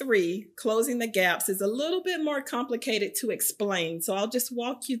 Domain 3, closing the gaps, is a little bit more complicated to explain, so I'll just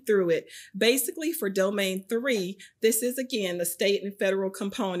walk you through it. Basically, for domain 3, this is again the state and federal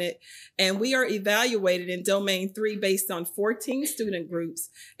component, and we are evaluated in domain 3 based on 14 student groups,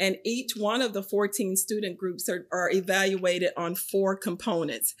 and each one of the 14 student groups are evaluated on 4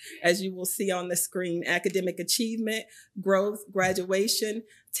 components, as you will see on the screen: academic achievement, growth, graduation,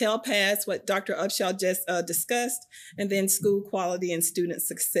 TELPAS, what Dr. Upshaw just discussed, and then school quality and student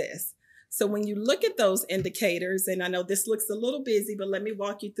success. So when you look at those indicators, and I know this looks a little busy, but let me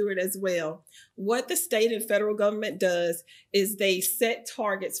walk you through it as well. What the state and federal government does is they set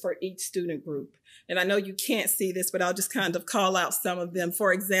targets for each student group. And I know you can't see this, but I'll just kind of call out some of them.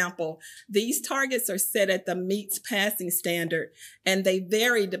 For example, these targets are set at the meets passing standard, and they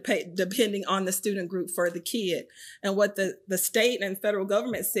vary depending on the student group for the kid. And what the state and federal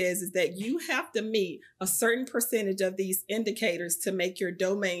government says is that you have to meet a certain percentage of these indicators to make your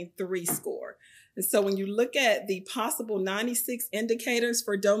domain 3 score. And so when you look at the possible 96 indicators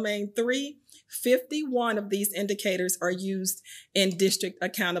for domain 3, 51 of these indicators are used in district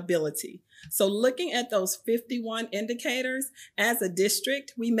accountability. So looking at those 51 indicators, as a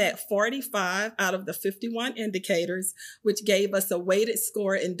district, we met 45 out of the 51 indicators, which gave us a weighted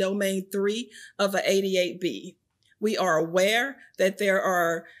score in domain 3 of an 88B. We are aware that there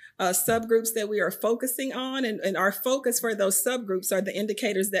are subgroups that we are focusing on, and our focus for those subgroups are the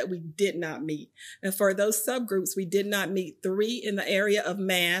indicators that we did not meet. And for those subgroups, we did not meet 3 in the area of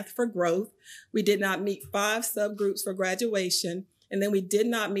math for growth. We did not meet 5 subgroups for graduation, and then we did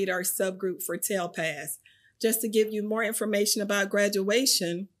not meet our subgroup for TELPAS. Just to give you more information about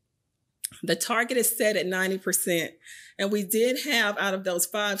graduation, the target is set at 90%. And we did have, out of those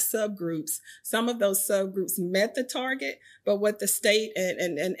 5 subgroups, some of those subgroups met the target, but what the state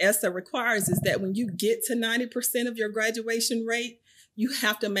and ESSA requires is that when you get to 90% of your graduation rate, you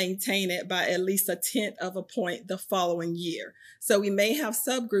have to maintain it by at least 1/10 of a point the following year. So we may have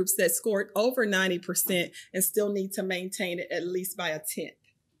subgroups that scored over 90% and still need to maintain it at least by 1/10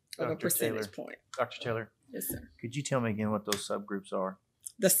 of a percentage point. Dr. Taylor? Yes, sir. Could you tell me again what those subgroups are?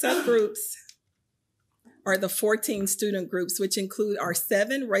 The subgroups are the 14 student groups, which include our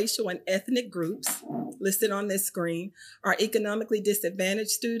 7 racial and ethnic groups listed on this screen, our economically disadvantaged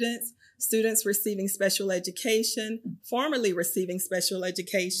students, students receiving special education, formerly receiving special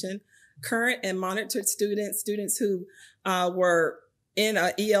education, current and monitored students, students who were in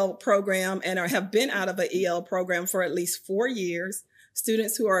an EL program and have been out of an EL program for at least 4 years,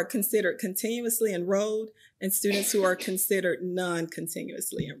 students who are considered continuously enrolled, and students who are considered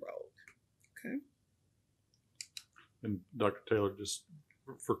non-continuously enrolled. Okay. And Dr. Taylor, just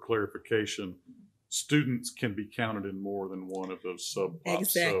for clarification, students can be counted in more than one of those subplots.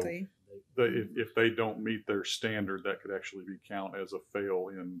 Exactly. So if they don't meet their standard, that could actually be counted as a fail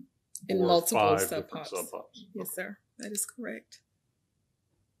in multiple 5 different subplots. Yes, sir. That is correct.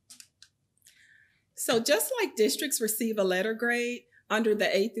 So just like districts receive a letter grade under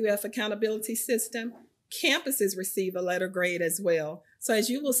the A through F accountability system, campuses receive a letter grade as well. So as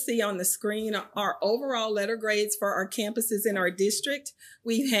you will see on the screen, our overall letter grades for our campuses in our district,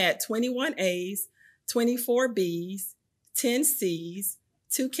 we've had 21 A's, 24 B's, 10 C's,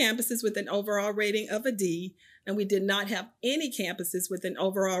 2 campuses with an overall rating of a D, and we did not have any campuses with an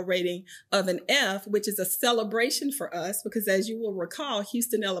overall rating of an F, which is a celebration for us because, as you will recall,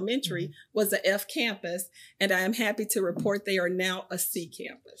 Houston Elementary was a F campus, and I am happy to report they are now a C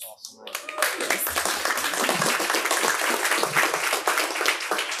campus. Awesome. Yes.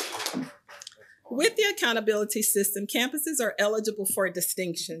 With the accountability system, campuses are eligible for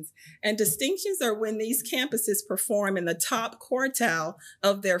distinctions, and distinctions are when these campuses perform in the top quartile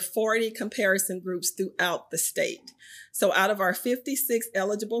of their 40 comparison groups throughout the state. So out of our 56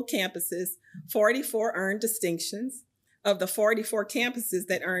 eligible campuses, 44 earned distinctions. Of the 44 campuses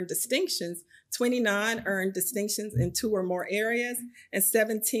that earned distinctions, 29 earned distinctions in 2 or more areas, and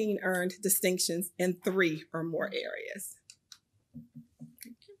 17 earned distinctions in 3 or more areas.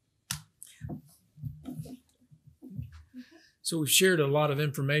 So we've shared a lot of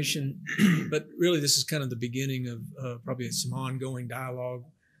information, but really this is kind of the beginning of probably some ongoing dialogue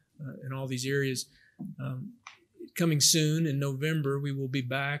in all these areas. Coming soon in November, we will be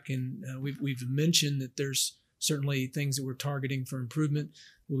back, and we've mentioned that there's certainly things that we're targeting for improvement.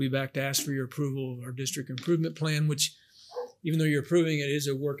 We'll be back to ask for your approval of our district improvement plan, which, even though you're approving it, is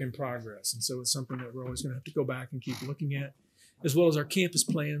a work in progress. And so it's something that we're always going to have to go back and keep looking at, as well as our campus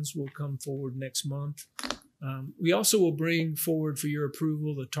plans will come forward next month. We also will bring forward for your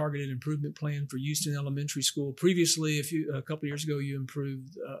approval the targeted improvement plan for Houston Elementary School. Previously, a couple of years ago, you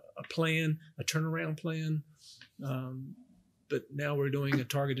approved a plan, a turnaround plan, but now we're doing a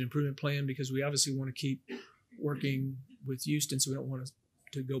targeted improvement plan because we obviously want to keep working with Houston, so we don't want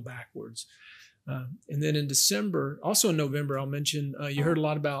to go backwards. And then in December, also in November, I'll mention, you heard a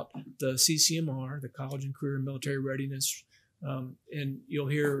lot about the CCMR, the College and Career and Military Readiness, and you'll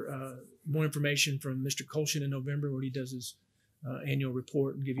hear more information from Mr. Colshin in November, where he does his annual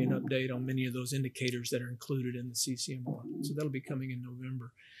report and give you an update on many of those indicators that are included in the CCMR. So that'll be coming in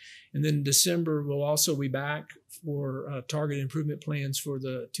November. And then in December, we'll also be back for targeted improvement plans for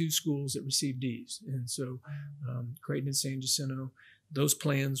the 2 schools that receive Ds. And so Creighton and San Jacinto, those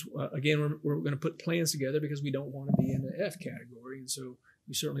plans, again, we're going to put plans together because we don't want to be in the F category. And so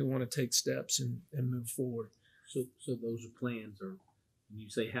we certainly want to take steps and move forward. So those plans are, when you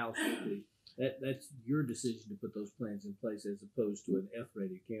say how quickly, that's your decision to put those plans in place as opposed to an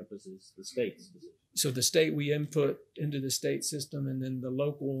F-rated campus is the state's decision. So the state, we input into the state system, and then the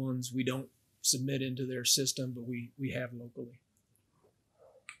local ones we don't submit into their system, but we have locally.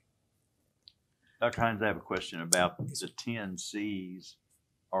 Dr. Hines, I have a question about the 10 Cs.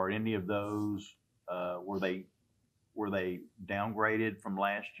 Are any of those, were they downgraded from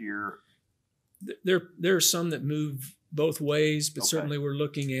last year? There are some that move both ways, but Okay. certainly we're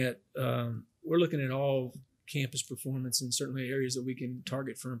looking at all campus performance and certainly areas that we can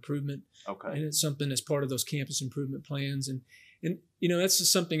target for improvement. Okay. And it's something that's part of those campus improvement plans. And you know, that's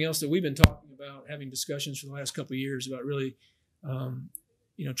just something else that we've been talking about, having discussions for the last couple of years about really,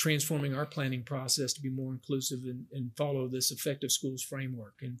 you know, transforming our planning process to be more inclusive and follow this effective schools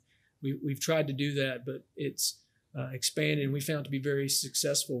framework. And we've tried to do that, but it's expanded, and we found it to be very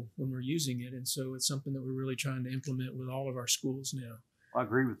successful when we're using it. And so it's something that we're really trying to implement with all of our schools now. I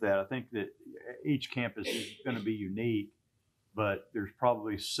agree with that. I think that each campus is going to be unique, but there's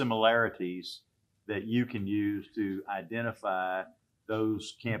probably similarities that you can use to identify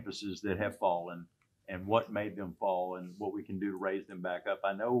those campuses that have fallen and what made them fall and what we can do to raise them back up.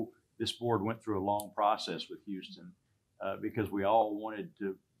 I know this board went through a long process with Houston because we all wanted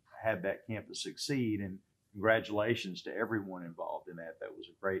to have that campus succeed, and congratulations to everyone involved in that. That was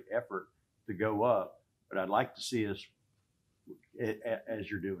a great effort to go up, but I'd like to see us, as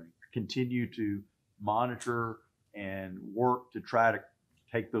you're doing, continue to monitor and work to try to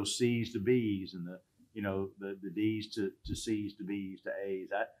take those C's to B's and the D's to C's to B's to A's.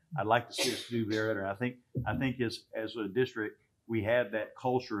 I'd like to see us do better. I think as a district, we have that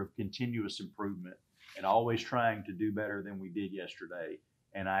culture of continuous improvement and always trying to do better than we did yesterday.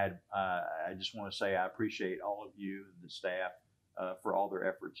 And I just want to say I appreciate all of you and the staff for all their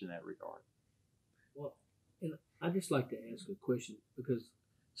efforts in that regard. Well, and I'd just like to ask a question, because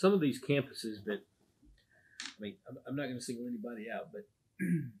some of these campuses that, I mean, I'm not going to single anybody out, but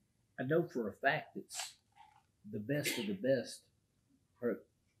I know for a fact it's the best of the best are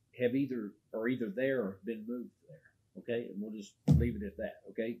either there or been moved there. Okay, and we'll just leave it at that.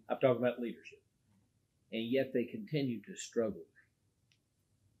 Okay, I'm talking about leadership, and yet they continue to struggle.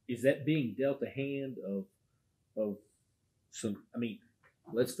 Is that being dealt a hand of some? I mean,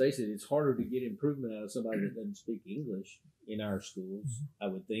 let's face it, it's harder to get improvement out of somebody that doesn't speak English in our schools, I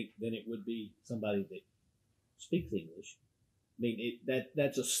would think, than it would be somebody that speaks English. I mean,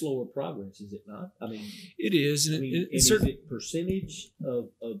 that's a slower progress, is it not? I mean, it is. And, is it percentage of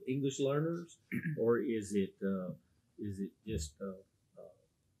English learners, or is it just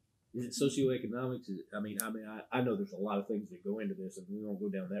is it socioeconomics? I know there's a lot of things that go into this, and we won't go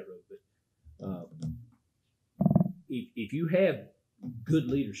down that road. But if you have good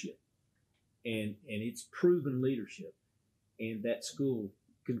leadership, and it's proven leadership, and that school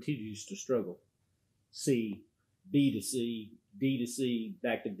continues to struggle, C, B to C, D to C,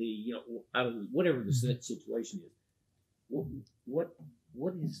 back to D, whatever the situation is,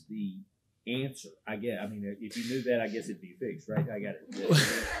 what is the answer? I mean, if you knew that, I guess it'd be fixed, right? I got it.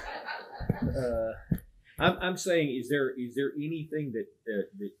 I'm saying, is there anything that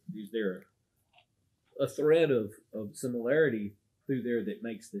is there a thread of similarity through there that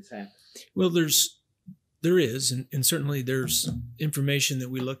makes this happen? Well, there is, and certainly there's information that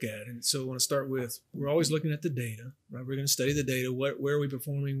we look at. And so I want to start with, we're always looking at the data, right? We're going to study the data. Where are we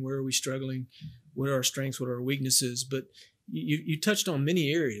performing? Where are we struggling? What are our strengths? What are our weaknesses? But you touched on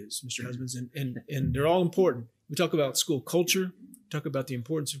many areas, Mr. Husbands, and they're all important. We talk about school culture, talk about the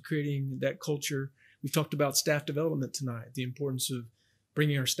importance of creating that culture. We've talked about staff development tonight, the importance of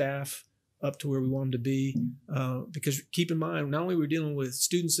bringing our staff up to where we want them to be. Because keep in mind, not only we're dealing with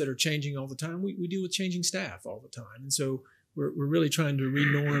students that are changing all the time, we deal with changing staff all the time. And so we're really trying to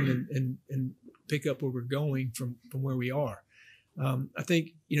renorm and pick up where we're going from where we are. I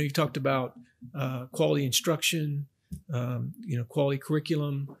think, you've talked about quality instruction, quality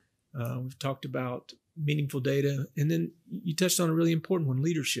curriculum. We've talked about meaningful data. And then you touched on a really important one,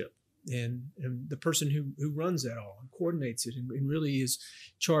 leadership. And the person who runs that all and coordinates it and really is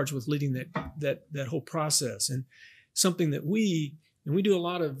charged with leading that whole process. And something that we do a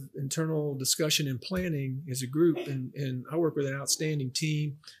lot of internal discussion and planning as a group, and I work with an outstanding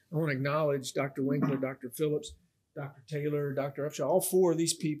team. I want to acknowledge Dr. Winkler, Dr. Phillips, Dr. Taylor, Dr. Upshaw. All four of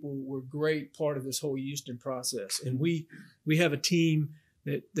these people were a great part of this whole Houston process. And we have a team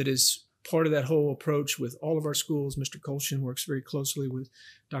that is part of that whole approach with all of our schools. Mr. Colshin works very closely with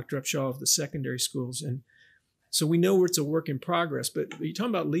Dr. Upshaw of the secondary schools. And so we know it's a work in progress, but you're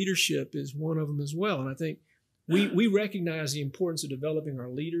talking about leadership is one of them as well. And I think we recognize the importance of developing our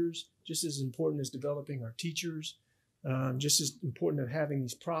leaders, just as important as developing our teachers, just as important of having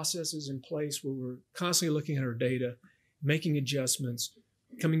these processes in place where we're constantly looking at our data, making adjustments,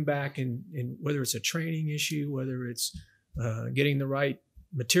 coming back and whether it's a training issue, whether it's getting the right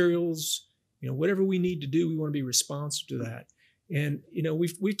materials, whatever we need to do, we want to be responsive to that. And,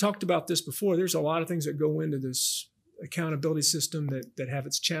 we've talked about this before. There's a lot of things that go into this accountability system that have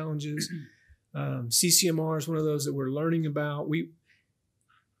its challenges. CCMR is one of those that we're learning about. We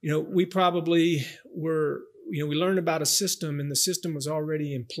probably were, we learned about a system and the system was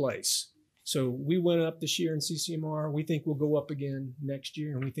already in place. So we went up this year in CCMR. We think we'll go up again next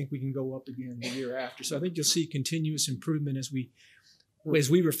year, and we think we can go up again the year after. So I think you'll see continuous improvement as we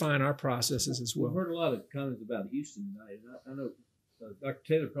refine our processes as well. We've heard a lot of comments about Houston tonight. And I know Dr.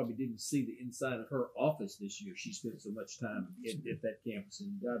 Taylor probably didn't see the inside of her office this year. She spent so much time at that campus,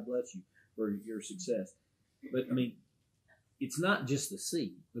 and God bless you for your success. But I mean, it's not just the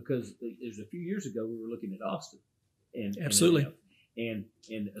C, because there's a few years ago we were looking at Austin, and absolutely. And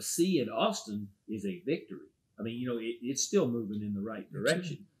a C at Austin is a victory. I mean, it's still moving in the right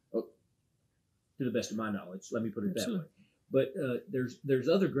direction, to the best of my knowledge. Let me put it that way. But there's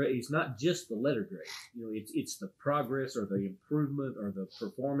other grades, not just the letter grade. It's the progress or the improvement or the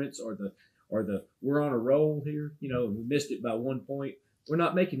performance or the we're on a roll here. We missed it by 1 point. We're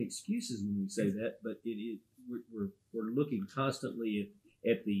not making excuses when we say that, but we're looking constantly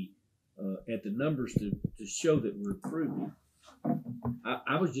at the numbers to show that we're improving.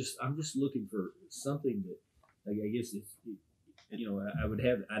 I'm just looking for something that I guess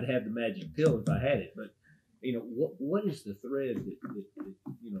I'd have the magic pill if I had it, but what is the thread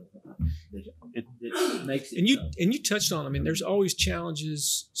that makes it? And you touched on, I mean, there's always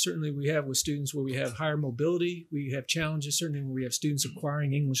challenges. Certainly we have with students where we have higher mobility. We have challenges certainly where we have students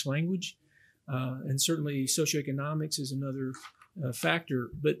acquiring English language, and certainly socioeconomics is another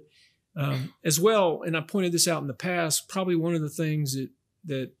factor. But as well, and I pointed this out in the past, probably one of the things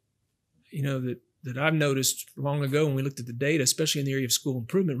that I've noticed long ago when we looked at the data, especially in the area of school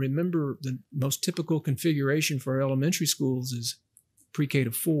improvement. Remember, the most typical configuration for our elementary schools is pre-K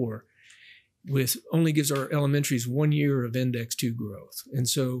to 4, only gives our elementaries 1 year of index 2 growth. And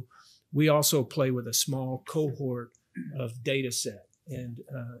so we also play with a small cohort of data set. And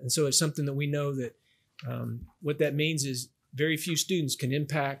so it's something that we know that what that means is very few students can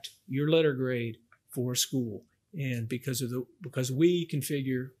impact your letter grade for school. And because we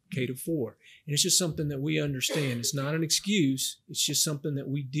configure K to 4. And it's just something that we understand. It's not an excuse. It's just something that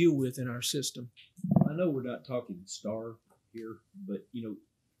we deal with in our system. I know we're not talking STAR here, but in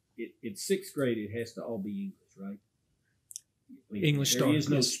 6th grade it has to all be English, right? I mean, English STAR. There is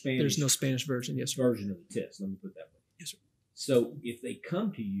no Spanish. There's no Spanish version. Yes, sir. Version of the test. Let me put it that way. Yes, sir. So if they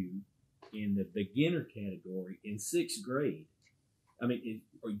come to you in the beginner category in 6th grade, I mean,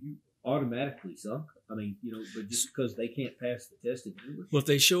 are you automatically sunk? I mean, but just because they can't pass the test in English. Well, if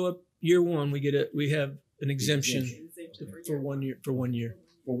they show up year 1, we have an exemption for 1 year. For 1 year.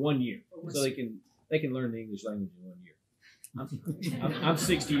 For 1 year, so they can learn the English language in 1 year. I'm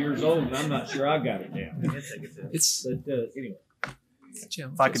 60 years old and I'm not sure I got it down. Anyway.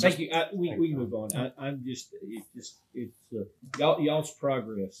 If I could Thank you. We can move on. Y'all's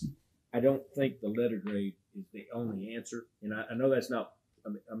progress. I don't think the letter grade is the only answer, and I know that's not. I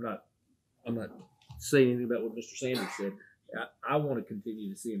mean, I'm not saying anything about what Mr. Sanders said. I want to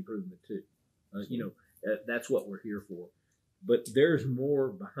continue to see improvement too. That's what we're here for. But there's more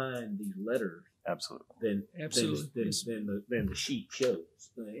behind these letters, absolutely, than the sheet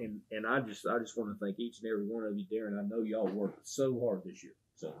shows. And I just want to thank each and every one of you, Darren. I know y'all worked so hard this year.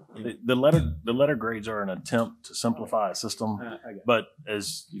 So the letter grades are an attempt to simplify a system, but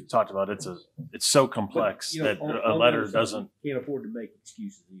as you talked about, it's so complex that a letter doesn't can't afford to make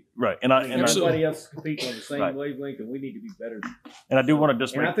excuses either. Right, and everybody else competes on the same wavelength, and we need to be better. And I do want to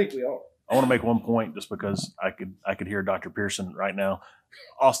just I think we are. I want to make one point just because I could hear Dr. Pearson right now.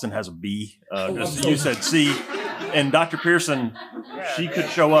 Austin has a B. You said C, and Dr. Pearson, she could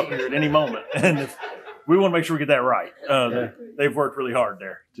show up here at any moment, and if we want to make sure we get that right. They've worked really hard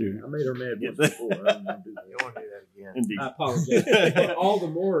there too. I made her mad once before. I don't want to do that. You don't want to do that again. Indeed. I apologize. All the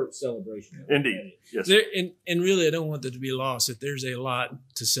more celebration. Indeed. Yes. And really, I don't want that to be lost. That there's a lot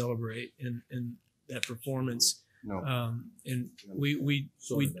to celebrate in that performance. No. And we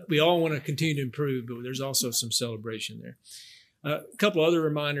all want to continue to improve, but there's also some celebration there. A couple other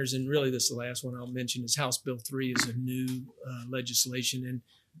reminders, and really this is the last one I'll mention, is House Bill 3 is a new legislation, and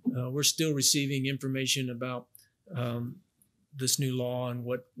we're still receiving information about this new law and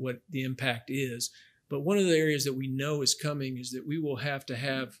what the impact is. But one of the areas that we know is coming is that we will have to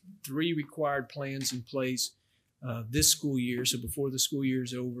have 3 required plans in place this school year, so before the school year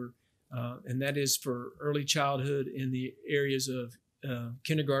is over, and that is for early childhood in the areas of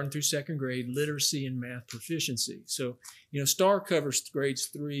kindergarten through second grade, literacy and math proficiency. So, STAR covers grades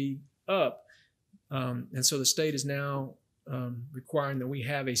 3 up, and so the state is now requiring that we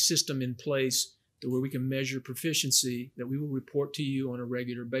have a system in place where we can measure proficiency that we will report to you on a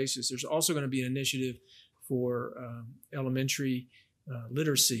regular basis. There's also going to be an initiative for elementary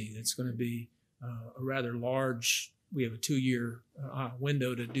literacy. It's going to be a rather large, we have a 2-year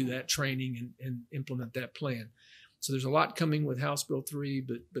window to do that training and implement that plan. So there's a lot coming with House Bill 3,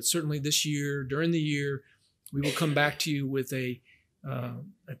 but certainly this year, during the year, we will come back to you with a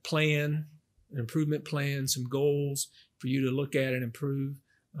plan, an improvement plan, some goals for you to look at and improve.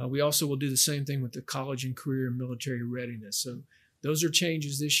 We also will do the same thing with the college and career and military readiness. So those are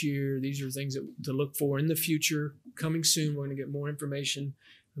changes this year. These are things to look for in the future. Coming soon, we're going to get more information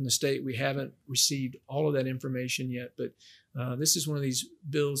from the state. We haven't received all of that information yet, but this is one of these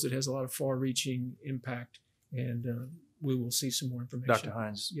bills that has a lot of far-reaching impact, and we will see some more information. Dr.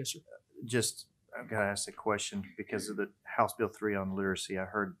 Hines. Yes, sir. I've got to ask a question because of the House Bill 3 on literacy. I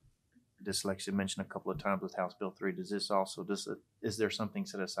heard dyslexia mentioned a couple of times with House Bill 3. Is there something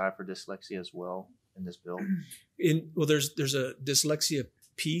set aside for dyslexia as well in this bill? Well, there's a dyslexia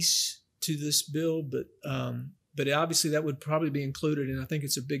piece to this bill, but obviously that would probably be included, and I think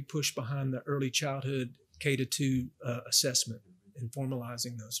it's a big push behind the early childhood K-2 assessment and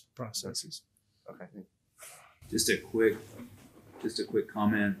formalizing those processes. Okay. Just a quick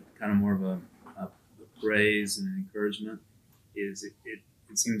comment, kind of more of a praise and an encouragement.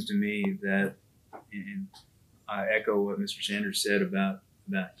 It seems to me that, and I echo what Mr. Sanders said about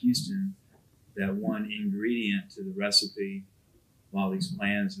Houston, that one ingredient to the recipe of all these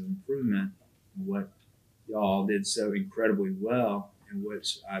plans of improvement, what y'all did so incredibly well, and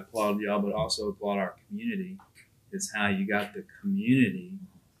which I applaud y'all, but also applaud our community, is how you got the community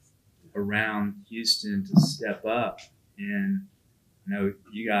around Houston to step up. And I know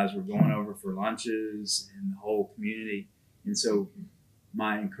you guys were going over for lunches and the whole community. And so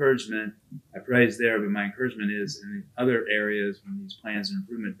my encouragement, I praise there, but my encouragement is in the other areas when these plans of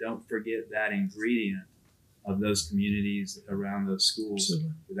improvement, don't forget that ingredient of those communities around those schools.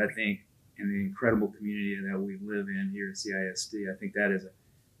 Because I think in the incredible community that we live in here at CISD, I think that is a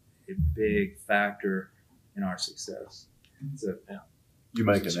big factor in our success. So, yeah. You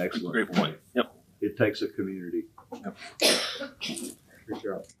make an excellent Great point. Yep. It takes a community. Good job. Do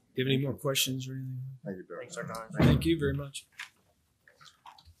you have any more questions or anything? Thank you, Dr. Thank you very much.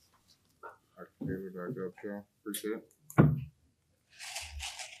 Dr. Upshaw, appreciate it.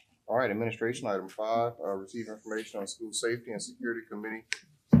 All right, administration, item 5, receive information on school safety and security committee.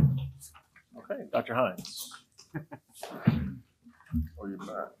 Okay, Dr. Hines. Oh, you're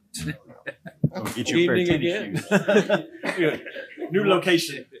not. Get you a pair of tennis shoes. New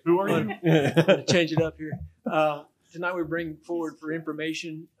location. Who are you? To change it up here. Tonight we're bringing forward for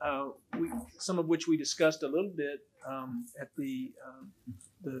information, some of which we discussed a little bit at the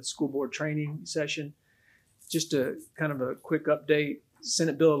school board training session. Just a kind of a quick update.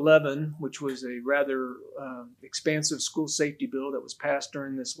 Senate Bill 11, which was a rather expansive school safety bill that was passed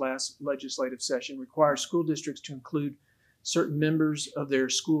during this last legislative session, requires school districts to include certain members of their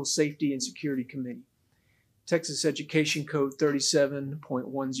school safety and security committee. Texas Education Code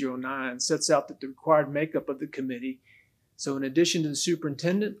 37.109 sets out that the required makeup of the committee. So in addition to the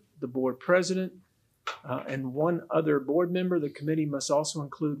superintendent, the board president, and one other board member, the committee must also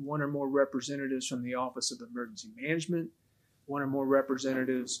include one or more representatives from the Office of Emergency Management, one or more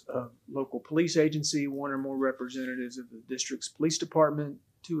representatives of local police agency, one or more representatives of the district's police department,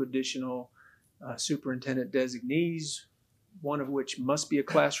 2 additional superintendent designees, one of which must be a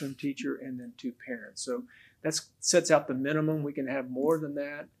classroom teacher, and then 2 parents. So that sets out the minimum. We can have more than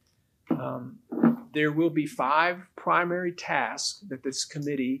that. There will be 5 primary tasks that this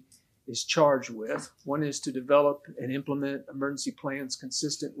committee is charged with. One is to develop and implement emergency plans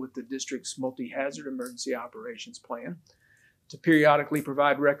consistent with the district's multi-hazard emergency operations plan, to periodically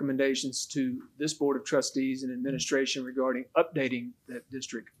provide recommendations to this Board of Trustees and administration regarding updating that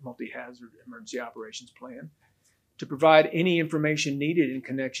district multi-hazard emergency operations plan, to provide any information needed in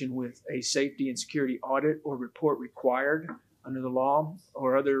connection with a safety and security audit or report required under the law,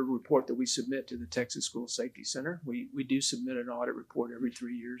 or other report that we submit to the Texas School Safety Center. We do submit an audit report every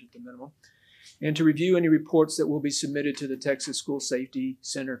 3 years at the minimum. And to review any reports that will be submitted to the Texas School Safety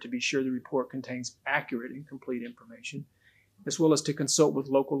Center to be sure the report contains accurate and complete information, as well as to consult with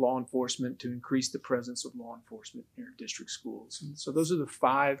local law enforcement to increase the presence of law enforcement in our district schools. And so those are the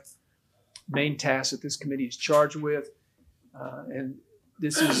 5 main tasks that this committee is charged with. And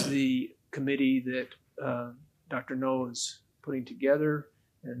this is the committee that Dr. Noel is putting together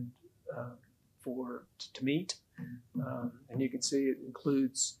and to meet. And you can see it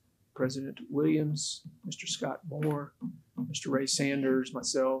includes President Williams, Mr. Scott Moore, Mr. Ray Sanders,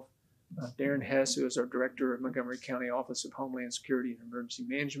 myself, Darren Hess, who is our Director of Montgomery County Office of Homeland Security and Emergency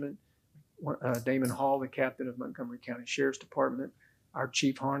Management, Damon Hall, the Captain of Montgomery County Sheriff's Department, our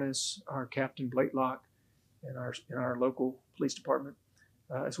Chief Harness, our Captain Blakelock, and our local police department,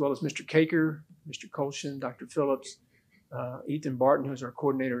 as well as Mr. Caker, Mr. Colshin, Dr. Phillips, Ethan Barton, who's our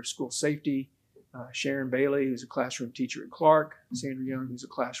Coordinator of School Safety, Sharon Bailey, who's a classroom teacher at Clark, Sandra Young, who's a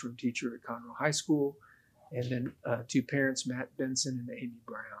classroom teacher at Conroe High School, and then 2 parents, Matt Benson and Amy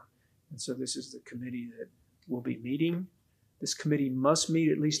Brown. And so this is the committee that will be meeting. This committee must meet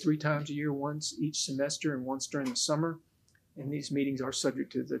at least 3 times a year, once each semester and once during the summer. And these meetings are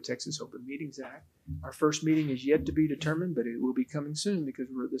subject to the Texas Open Meetings Act. Our first meeting is yet to be determined, but it will be coming soon because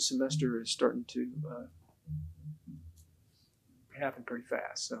the semester is starting to happen pretty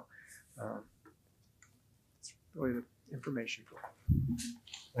fast. So that's really the information for it.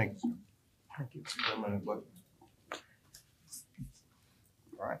 Thank you. Thank you.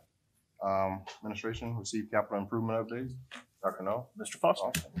 All right. Administration received capital improvement updates. Dr. Noel. Mr.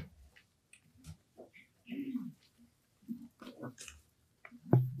 Foster.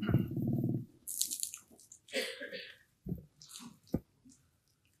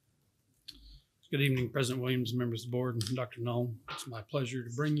 Good evening, President Williams, members of the board, and Dr. Null. It's my pleasure to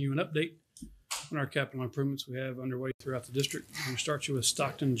bring you an update on our capital improvements we have underway throughout the district. I'm going to start you with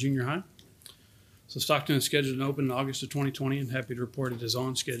Stockton Junior High. So Stockton is scheduled to open in August of 2020, and happy to report it is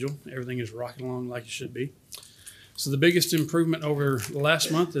on schedule. Everything is rocking along like it should be. So the biggest improvement over the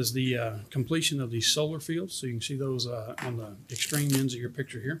last month is the completion of the solar fields. So you can see those on the extreme ends of your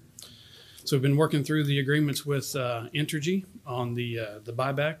picture here. So we've been working through the agreements with Entergy on the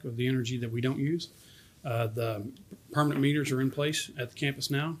buyback of the energy that we don't use. The permanent meters are in place at the campus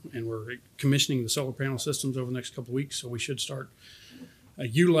now, and we're commissioning the solar panel systems over the next couple of weeks. So we should start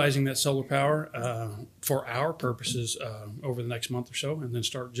utilizing that solar power for our purposes over the next month or so, and then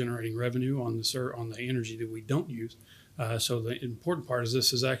start generating revenue on the energy that we don't use. So the important part is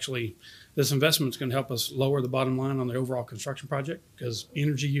this investment is going to help us lower the bottom line on the overall construction project, because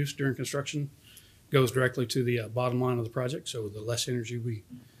energy use during construction goes directly to the bottom line of the project. So the less energy we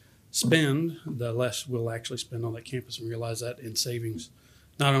spend, the less we'll actually spend on that campus, and realize that in savings,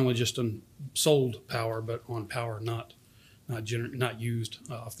 not only just on sold power, but on power not used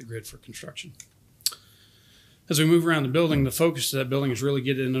off the grid for construction. As we move around the building, the focus of that building is really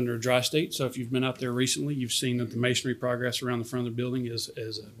getting it under a dry state. So if you've been out there recently, you've seen that the masonry progress around the front of the building is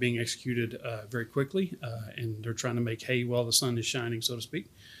being executed very quickly, and they're trying to make hay while the sun is shining, so to speak.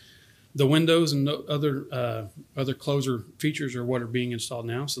 The windows and other closer features are what are being installed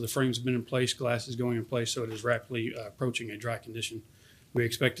now. So the frames have been in place, glass is going in place, so it is rapidly approaching a dry condition. We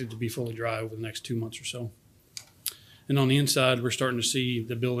expect it to be fully dry over the next 2 months or so. And on the inside, we're starting to see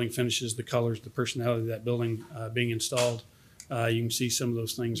the building finishes, the colors, the personality of that building being installed. You can see some of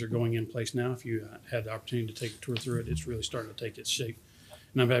those things are going in place now. If you had the opportunity to take a tour through it, it's really starting to take its shape.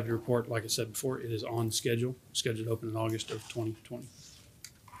 And I'm happy to report, like I said before, it is on scheduled to open in August of 2020.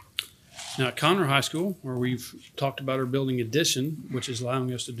 Now at Conroe High School, where we've talked about our building addition, which is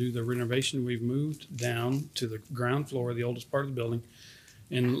allowing us to do the renovation, we've moved down to the ground floor, the oldest part of the building.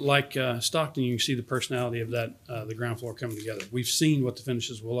 And like Stockton, you can see the personality of that, the ground floor coming together. We've seen what the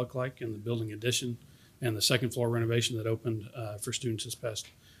finishes will look like in the building addition and the second floor renovation that opened for students this past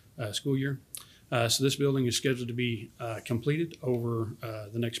school year. So this building is scheduled to be completed over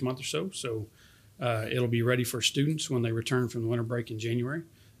the next month or so. So it'll be ready for students when they return from the winter break in January.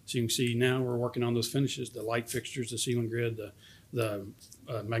 So you can see now we're working on those finishes, the light fixtures, the ceiling grid, the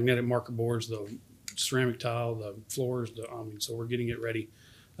magnetic marker boards, the ceramic tile, the floors, so we're getting it ready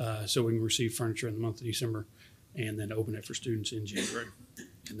so we can receive furniture in the month of December and then open it for students in January.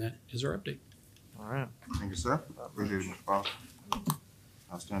 And that is our update. All right. Thank you, sir. Appreciate it, Mr. Foster.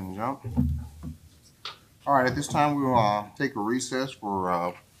 Outstanding job. All right, at this time, we will take a recess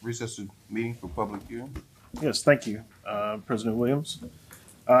for meeting for public hearing. Yes, thank you, President Williams.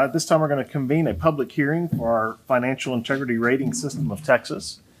 At this time, we're going to convene a public hearing for our Financial Integrity Rating System of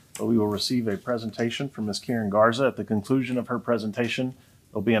Texas. We will receive a presentation from Ms. Karen Garza. At the conclusion of her presentation,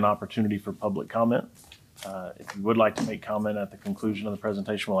 there'll be an opportunity for public comment. If you would like to make comment at the conclusion of the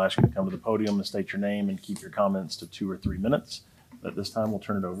presentation, we'll ask you to come to the podium and state your name and keep your comments to 2 or 3 minutes. But at this time, we'll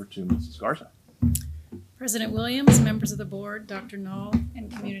turn it over to Mrs. Garza. President Williams, members of the board, Dr. Null,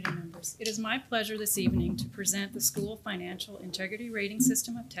 and community members. It is my pleasure this evening to present the School Financial Integrity Rating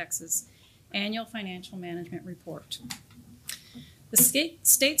System of Texas Annual Financial Management Report. The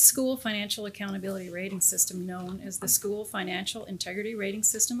state school financial accountability rating system, known as the School Financial Integrity Rating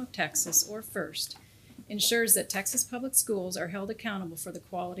System of Texas, or FIRST, ensures that Texas public schools are held accountable for the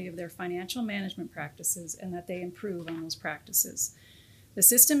quality of their financial management practices and that they improve on those practices. The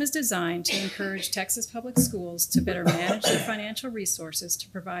system is designed to encourage Texas public schools to better manage their financial resources to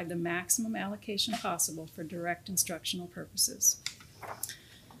provide the maximum allocation possible for direct instructional purposes.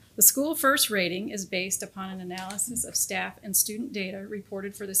 The School First rating is based upon an analysis of staff and student data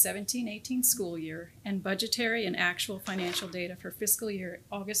reported for the 17-18 school year and budgetary and actual financial data for fiscal year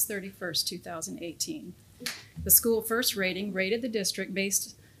August 31st, 2018. The School First rating rated the district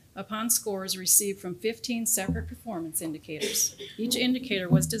based upon scores received from 15 separate performance indicators. Each indicator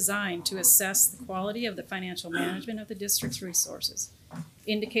was designed to assess the quality of the financial management of the district's resources.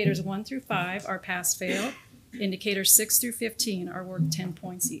 Indicators 1 through 5 are pass-fail. Indicators 6 through 15 are worth 10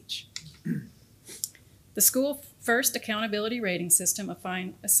 points each. The School First Accountability Rating System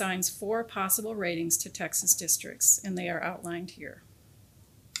assigns 4 possible ratings to Texas districts, and they are outlined here.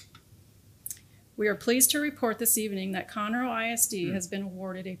 We are pleased to report this evening that Conroe ISD has been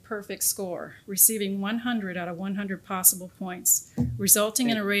awarded a perfect score, receiving 100 out of 100 possible points, resulting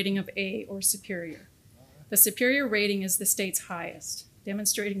in a rating of A or superior. The superior rating is the state's highest,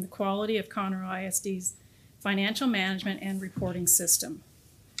 demonstrating the quality of Conroe ISD's financial management and reporting system.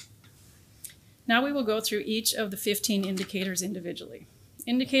 Now we will go through each of the 15 indicators individually.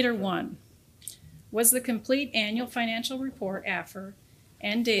 Indicator 1 was the complete annual financial report, AFR,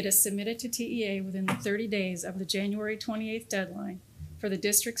 and data submitted to TEA within the 30 days of the January 28th deadline for the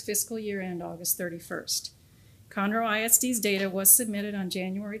district's fiscal year end August 31st. Conroe ISD's data was submitted on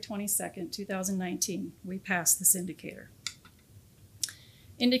January 22nd, 2019. We passed this indicator.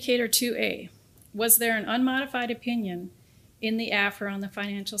 Indicator 2A, was there an unmodified opinion in the AFR on the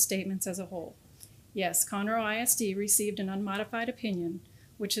financial statements as a whole? Yes, Conroe ISD received an unmodified opinion,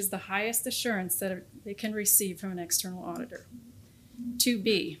 which is the highest assurance that they can receive from an external auditor.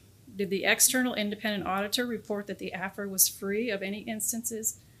 2B, did the external independent auditor report that the AFR was free of any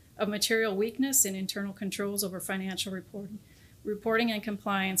instances of material weakness in internal controls over financial reporting and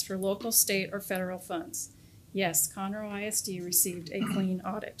compliance for local, state, or federal funds? Yes, Conroe ISD received a clean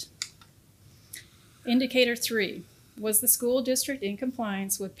audit. Indicator 3, was the school district in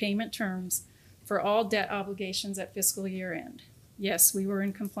compliance with payment terms for all debt obligations at fiscal year end? Yes, we were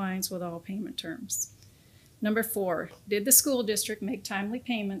in compliance with all payment terms. Number 4, did the school district make timely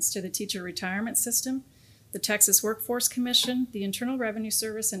payments to the teacher retirement system, the Texas Workforce Commission, the Internal Revenue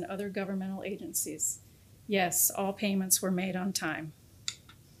Service, and other governmental agencies? Yes, all payments were made on time.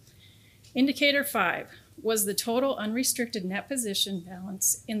 Indicator 5, was the total unrestricted net position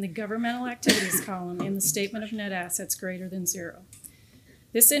balance in the governmental activities column in the statement of net assets greater than 0?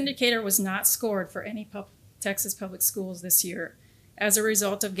 This indicator was not scored for any Texas public schools this year as a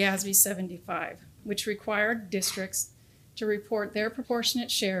result of GASB 75, which required districts to report their proportionate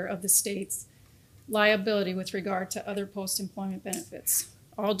share of the state's liability with regard to other post-employment benefits.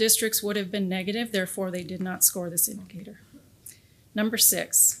 All districts would have been negative, therefore they did not score this indicator. Number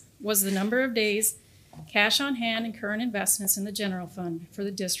 6, was the number of days cash on hand and current investments in the general fund for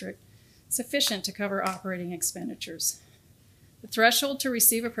the district sufficient to cover operating expenditures? The threshold to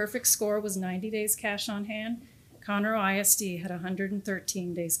receive a perfect score was 90 days cash on hand. Conroe ISD had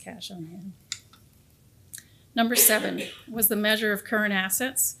 113 days cash on hand. Number 7, was the measure of current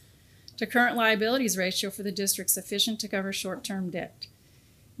assets to current liabilities ratio for the district sufficient to cover short-term debt?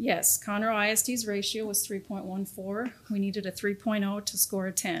 Yes, Conroe ISD's ratio was 3.14. We needed a 3.0 to score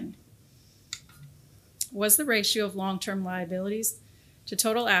a 10. Was the ratio of long-term liabilities to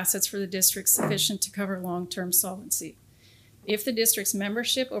total assets for the district sufficient to cover long-term solvency? If the district's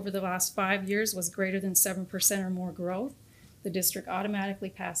membership over the last 5 years was greater than 7% or more growth, the district automatically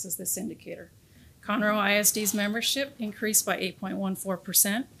passes this indicator. Conroe ISD's membership increased by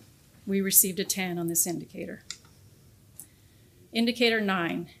 8.14%. We received a 10 on this indicator. Indicator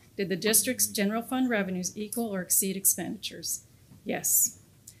 9, did the district's general fund revenues equal or exceed expenditures? Yes.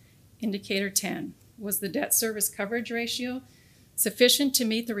 Indicator 10, was the debt service coverage ratio sufficient to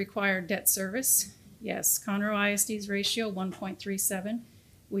meet the required debt service? Yes. Conroe ISD's ratio 1.37.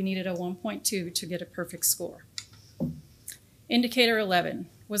 We needed a 1.2 to get a perfect score. Indicator 11,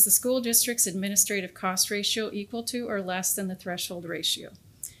 was the school district's administrative cost ratio equal to or less than the threshold ratio?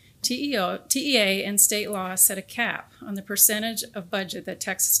 TEA and state law set a cap on the percentage of budget that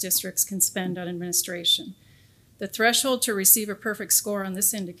Texas districts can spend on administration. The threshold to receive a perfect score on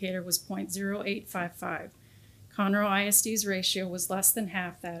this indicator was 0.0855. Conroe ISD's ratio was less than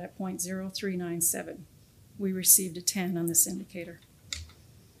half that at 0.0397. We received a 10 on this indicator.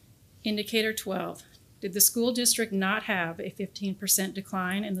 Indicator 12, Did the school district not have a 15%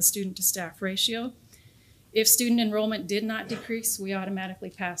 decline in the student to staff ratio? If student enrollment did not decrease, we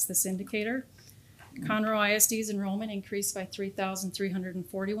automatically pass this indicator. Conroe ISD's enrollment increased by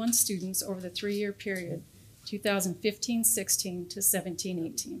 3,341 students over the 3-year period, 2015-16 to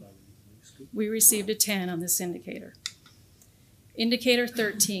 17-18. We received a 10 on this indicator. Indicator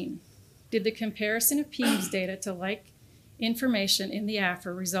 13, did the comparison of PEIMS data to like information in the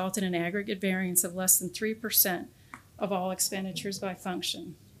AFR result in an aggregate variance of less than 3% of all expenditures by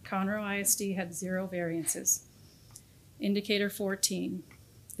function? Conroe ISD had 0 variances. Indicator 14,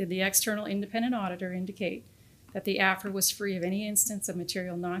 did the external independent auditor indicate that the AFR was free of any instance of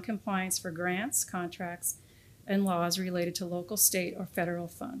material noncompliance for grants, contracts, and laws related to local, state, or federal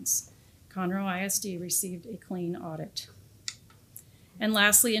funds? Conroe ISD received a clean audit. And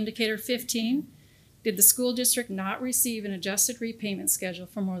lastly, indicator 15, did the school district not receive an adjusted repayment schedule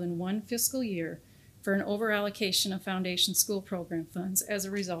for more than 1 fiscal year for an overallocation of foundation school program funds as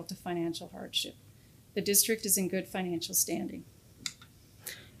a result of financial hardship? The district is in good financial standing.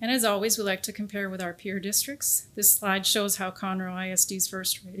 And as always, we like to compare with our peer districts. This slide shows how Conroe ISD's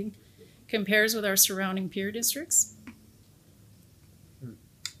first rating compares with our surrounding peer districts.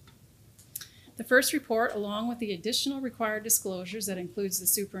 The first report, along with the additional required disclosures that includes the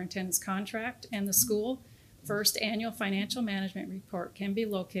superintendent's contract and the school first annual financial management report, can be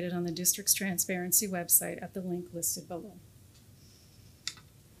located on the district's transparency website at the link listed below.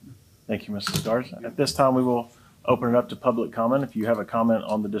 Thank you, Mrs. Garza. At this time, we will open it up to public comment. If you have a comment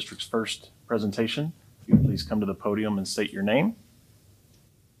on the district's first presentation, you please come to the podium and state your name.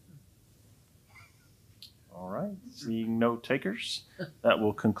 All right, seeing no takers, that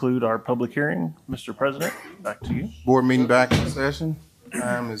will conclude our public hearing. Mr. President, back to you. Board meeting back in session.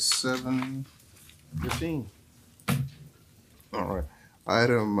 Time is 7:15. All right.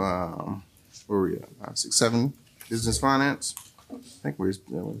 Item, where are we at? 7, business finance. I think we're.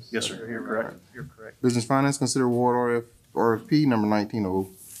 Yes, sir. You're correct. You're correct. Business finance, consider award RFP number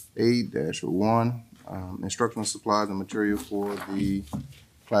 1908-01, instructional supplies and material for the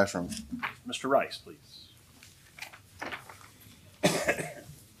classroom. Mr. Rice, please.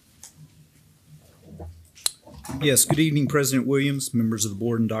 Yes, good evening, President Williams, members of the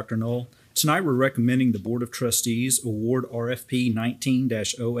board, and Dr. Knoll. Tonight, we're recommending the Board of Trustees award RFP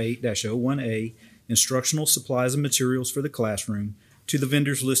 19-08-01A, instructional supplies and materials for the classroom, to the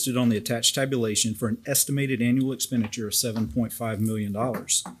vendors listed on the attached tabulation for an estimated annual expenditure of $7.5 million.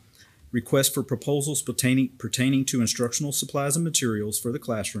 Requests for proposals pertaining to instructional supplies and materials for the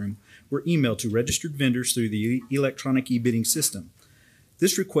classroom were emailed to registered vendors through the electronic e-bidding system.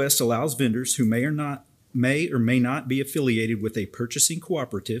 This request allows vendors who may or may not be affiliated with a purchasing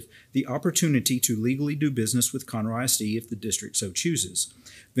cooperative the opportunity to legally do business with Conroe ISD if the district so chooses.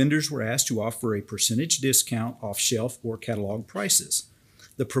 Vendors were asked to offer a percentage discount off shelf or catalog prices.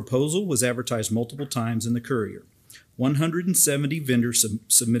 The proposal was advertised multiple times in the Courier. 170 vendors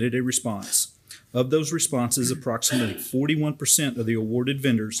submitted a response. Of those responses, approximately 41% of the awarded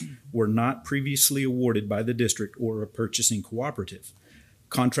vendors were not previously awarded by the district or a purchasing cooperative.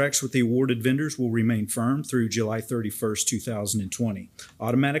 Contracts with the awarded vendors will remain firm through July 31st, 2020,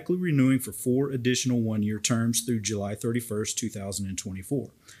 automatically renewing for 4 additional 1-year terms through July 31st, 2024.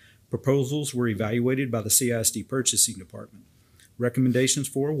 Proposals were evaluated by the CISD Purchasing Department. Recommendations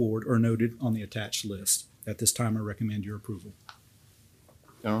for award are noted on the attached list. At this time, I recommend your approval.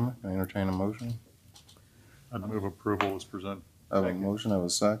 Gentlemen, I entertain a motion. I'd move approval as presented. I have a motion, I have a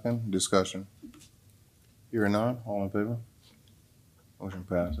second. Discussion. Hearing none, all in favor? Motion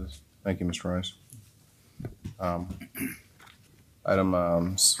passes. Thank you, Mr. Rice. Item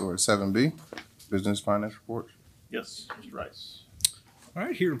 7B, business finance reports. Yes, Mr. Rice. All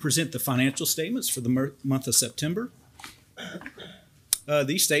right, here to present the financial statements for the month of September.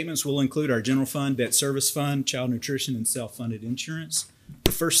 These statements will include our general fund, debt service fund, child nutrition, and self-funded insurance.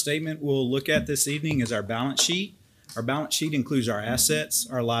 The first statement we'll look at this evening is our balance sheet. Our balance sheet includes our assets,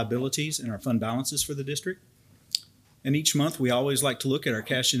 our liabilities, and our fund balances for the district. And each month, we always like to look at our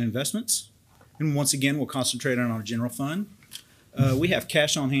cash and investments. And once again, we'll concentrate on our general fund. We have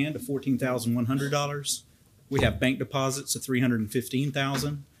cash on hand of $14,100. We have bank deposits of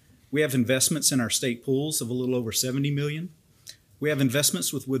 $315,000. We have investments in our state pools of a little over $70 million. We have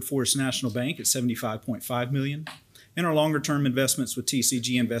investments with Wood Forest National Bank at $75.5 million. And our longer-term investments with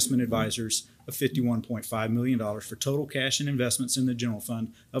TCG Investment Advisors of $51.5 million for total cash and investments in the general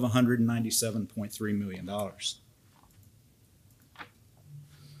fund of $197.3 million.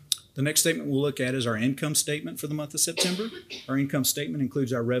 The next statement we'll look at is our income statement for the month of September. Our income statement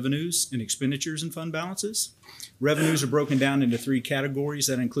includes our revenues and expenditures and fund balances. Revenues are broken down into three categories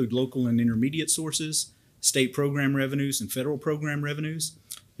that include local and intermediate sources, state program revenues, and federal program revenues.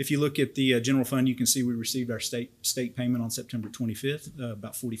 If you look at the general fund, you can see we received our state payment on September 25th,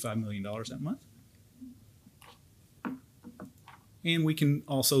 about $45 million that month. And we can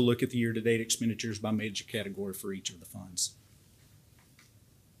also look at the year-to-date expenditures by major category for each of the funds.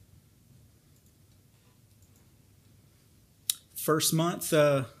 First month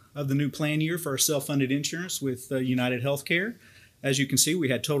of the new plan year for our self-funded insurance with United Healthcare. As you can see, we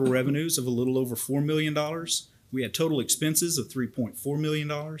had total revenues of a little over $4 million. We had total expenses of $3.4 million.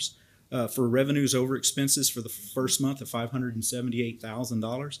 For revenues over expenses for the first month of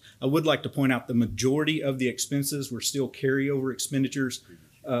 $578,000. I would like to point out the majority of the expenses were still carryover expenditures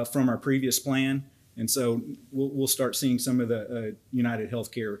from our previous plan. And so we'll start seeing some of the United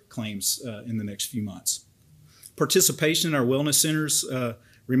Healthcare claims in the next few months. Participation in our wellness centers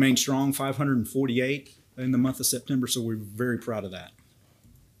remained strong, 548 in the month of September, so we're very proud of that.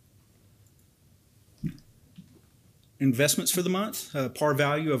 Investments for the month, par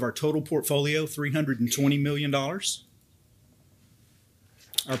value of our total portfolio, $320 million. Our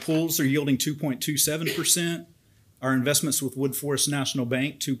pools are yielding 2.27%. Our investments with Wood Forest National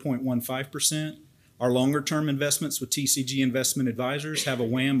Bank, 2.15%. Our longer-term investments with TCG Investment Advisors have a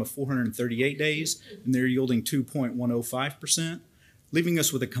WAM of 438 days, and they're yielding 2.105%, leaving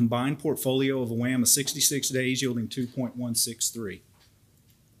us with a combined portfolio of a WAM of 66 days, yielding 2.163.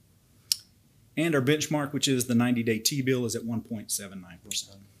 And our benchmark, which is the 90-day T-bill, is at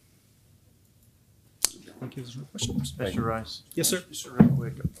 1.79%. Thank you. Questions? Mr. Rice? Yes, sir. Just real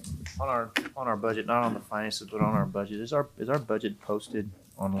quick, on our budget, not on the finances, but on our budget, is our budget posted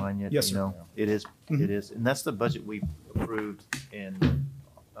online yet? Yes, you sir. know? It is. Mhm. It is, and that's the budget we approved in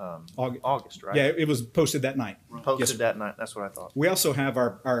August, right? Yeah, it was posted that night. Posted Yes, sir. that night. That's what I thought. We also have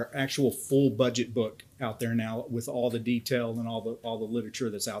our actual full budget book out there now with all the detail and all the literature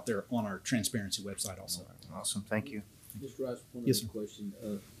that's out there on our transparency website also. Awesome. Thank you. Mr. Rice, one Yes, other sir. question.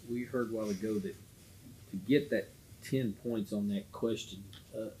 We heard a while ago that to get that 10 points on that question,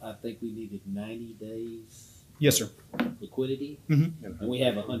 I think we needed 90 days. Yes, sir. Liquidity, Mhm. and we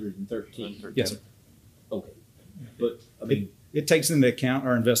have 113. Yes, sir. Okay, but I mean, It takes into account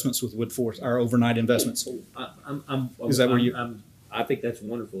our investments with Wood Forest, our overnight investments. Is that where you? I think that's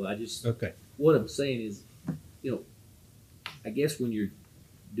wonderful. I just Okay. What I'm saying is, you know, I guess when you're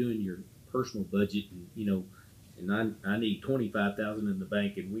doing your personal budget, and you know, and I need 25,000 in the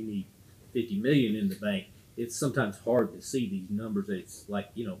bank, and we need 50 million in the bank. It's sometimes hard to see these numbers. It's like,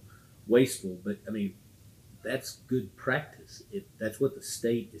 you know, wasteful, but I mean, that's good practice. That's what the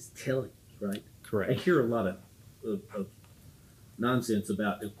state is telling us, right? Correct. I hear a lot of nonsense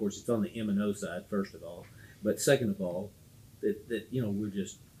about, of course, it's on the M&O side, first of all, but second of all, that you know, we're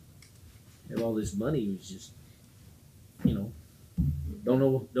just have all this money, was just, you know, don't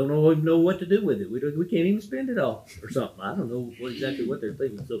know what to do with it. We can't even spend it all or something. I don't know exactly what they're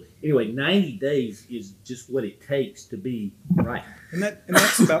thinking. So anyway, 90 days is just what it takes to be right. And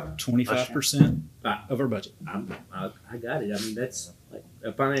that's about 25% of our budget. I got it. I mean, that's like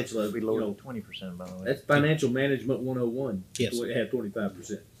a financial. We lowered 20%, by the way. That's financial management 101. Yes. To have 25%.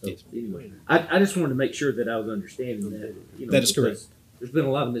 So Yes. anyway, I just wanted to make sure that I was understanding that. You know, That is correct. There's been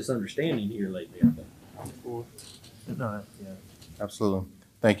a lot of misunderstanding here lately, I think. No, yeah. Absolutely.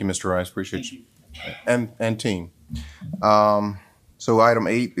 Thank you, Mr. Rice. Appreciate you. And team. So item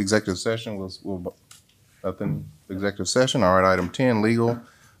 8, executive session, we'll nothing executive session. All right, item 10, legal.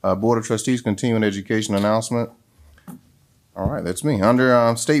 Board of Trustees continuing education announcement. All right, that's me.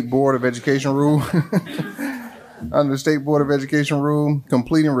 Under State Board of Education rule, under State Board of Education rule,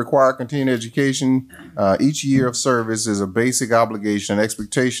 completing required continuing education each year of service is a basic obligation and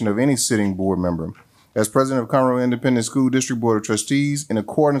expectation of any sitting board member. As president of Conroe Independent School District Board of Trustees, in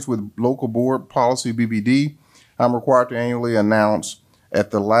accordance with local board policy BBD, I'm required to annually announce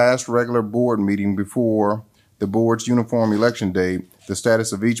at the last regular board meeting before the board's uniform election day the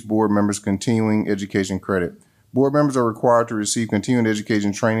status of each board member's continuing education credit. Board members are required to receive continuing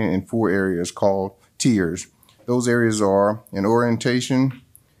education training in 4 areas called tiers. Those areas are in orientation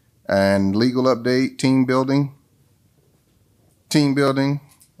and legal update, team building,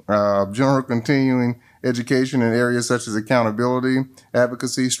 general continuing education in areas such as accountability,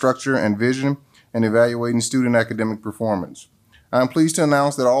 advocacy, structure, and vision, and evaluating student academic performance. I'm pleased to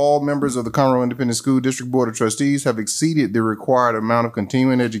announce that all members of the Conroe Independent School District Board of Trustees have exceeded the required amount of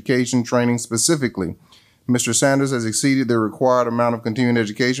continuing education training specifically. Mr. Sanders has exceeded the required amount of continuing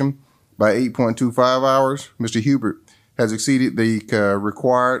education by 8.25 hours. Mr. Hubert has exceeded the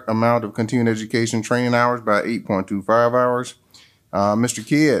required amount of continuing education training hours by 8.25 hours. Mr.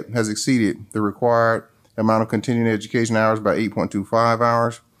 Kidd has exceeded the required amount of continuing education hours by 8.25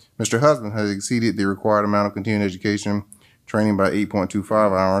 hours. Mr. Husband has exceeded the required amount of continuing education training by 8.25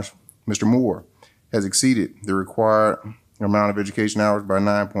 hours. Mr. Moore has exceeded the required amount of education hours by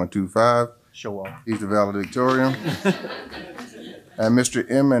 9.25. Show off. He's the valedictorian. And Mr.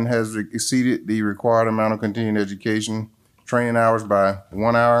 Inman has exceeded the required amount of continuing education training hours by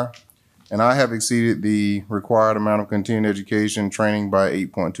 1 hour. And I have exceeded the required amount of continuing education training by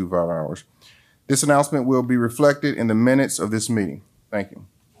 8.25 hours. This announcement will be reflected in the minutes of this meeting. Thank you.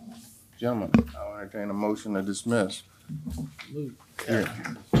 Gentlemen, I'll entertain a motion to dismiss. Move.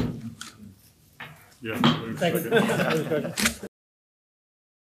 Yeah. Second.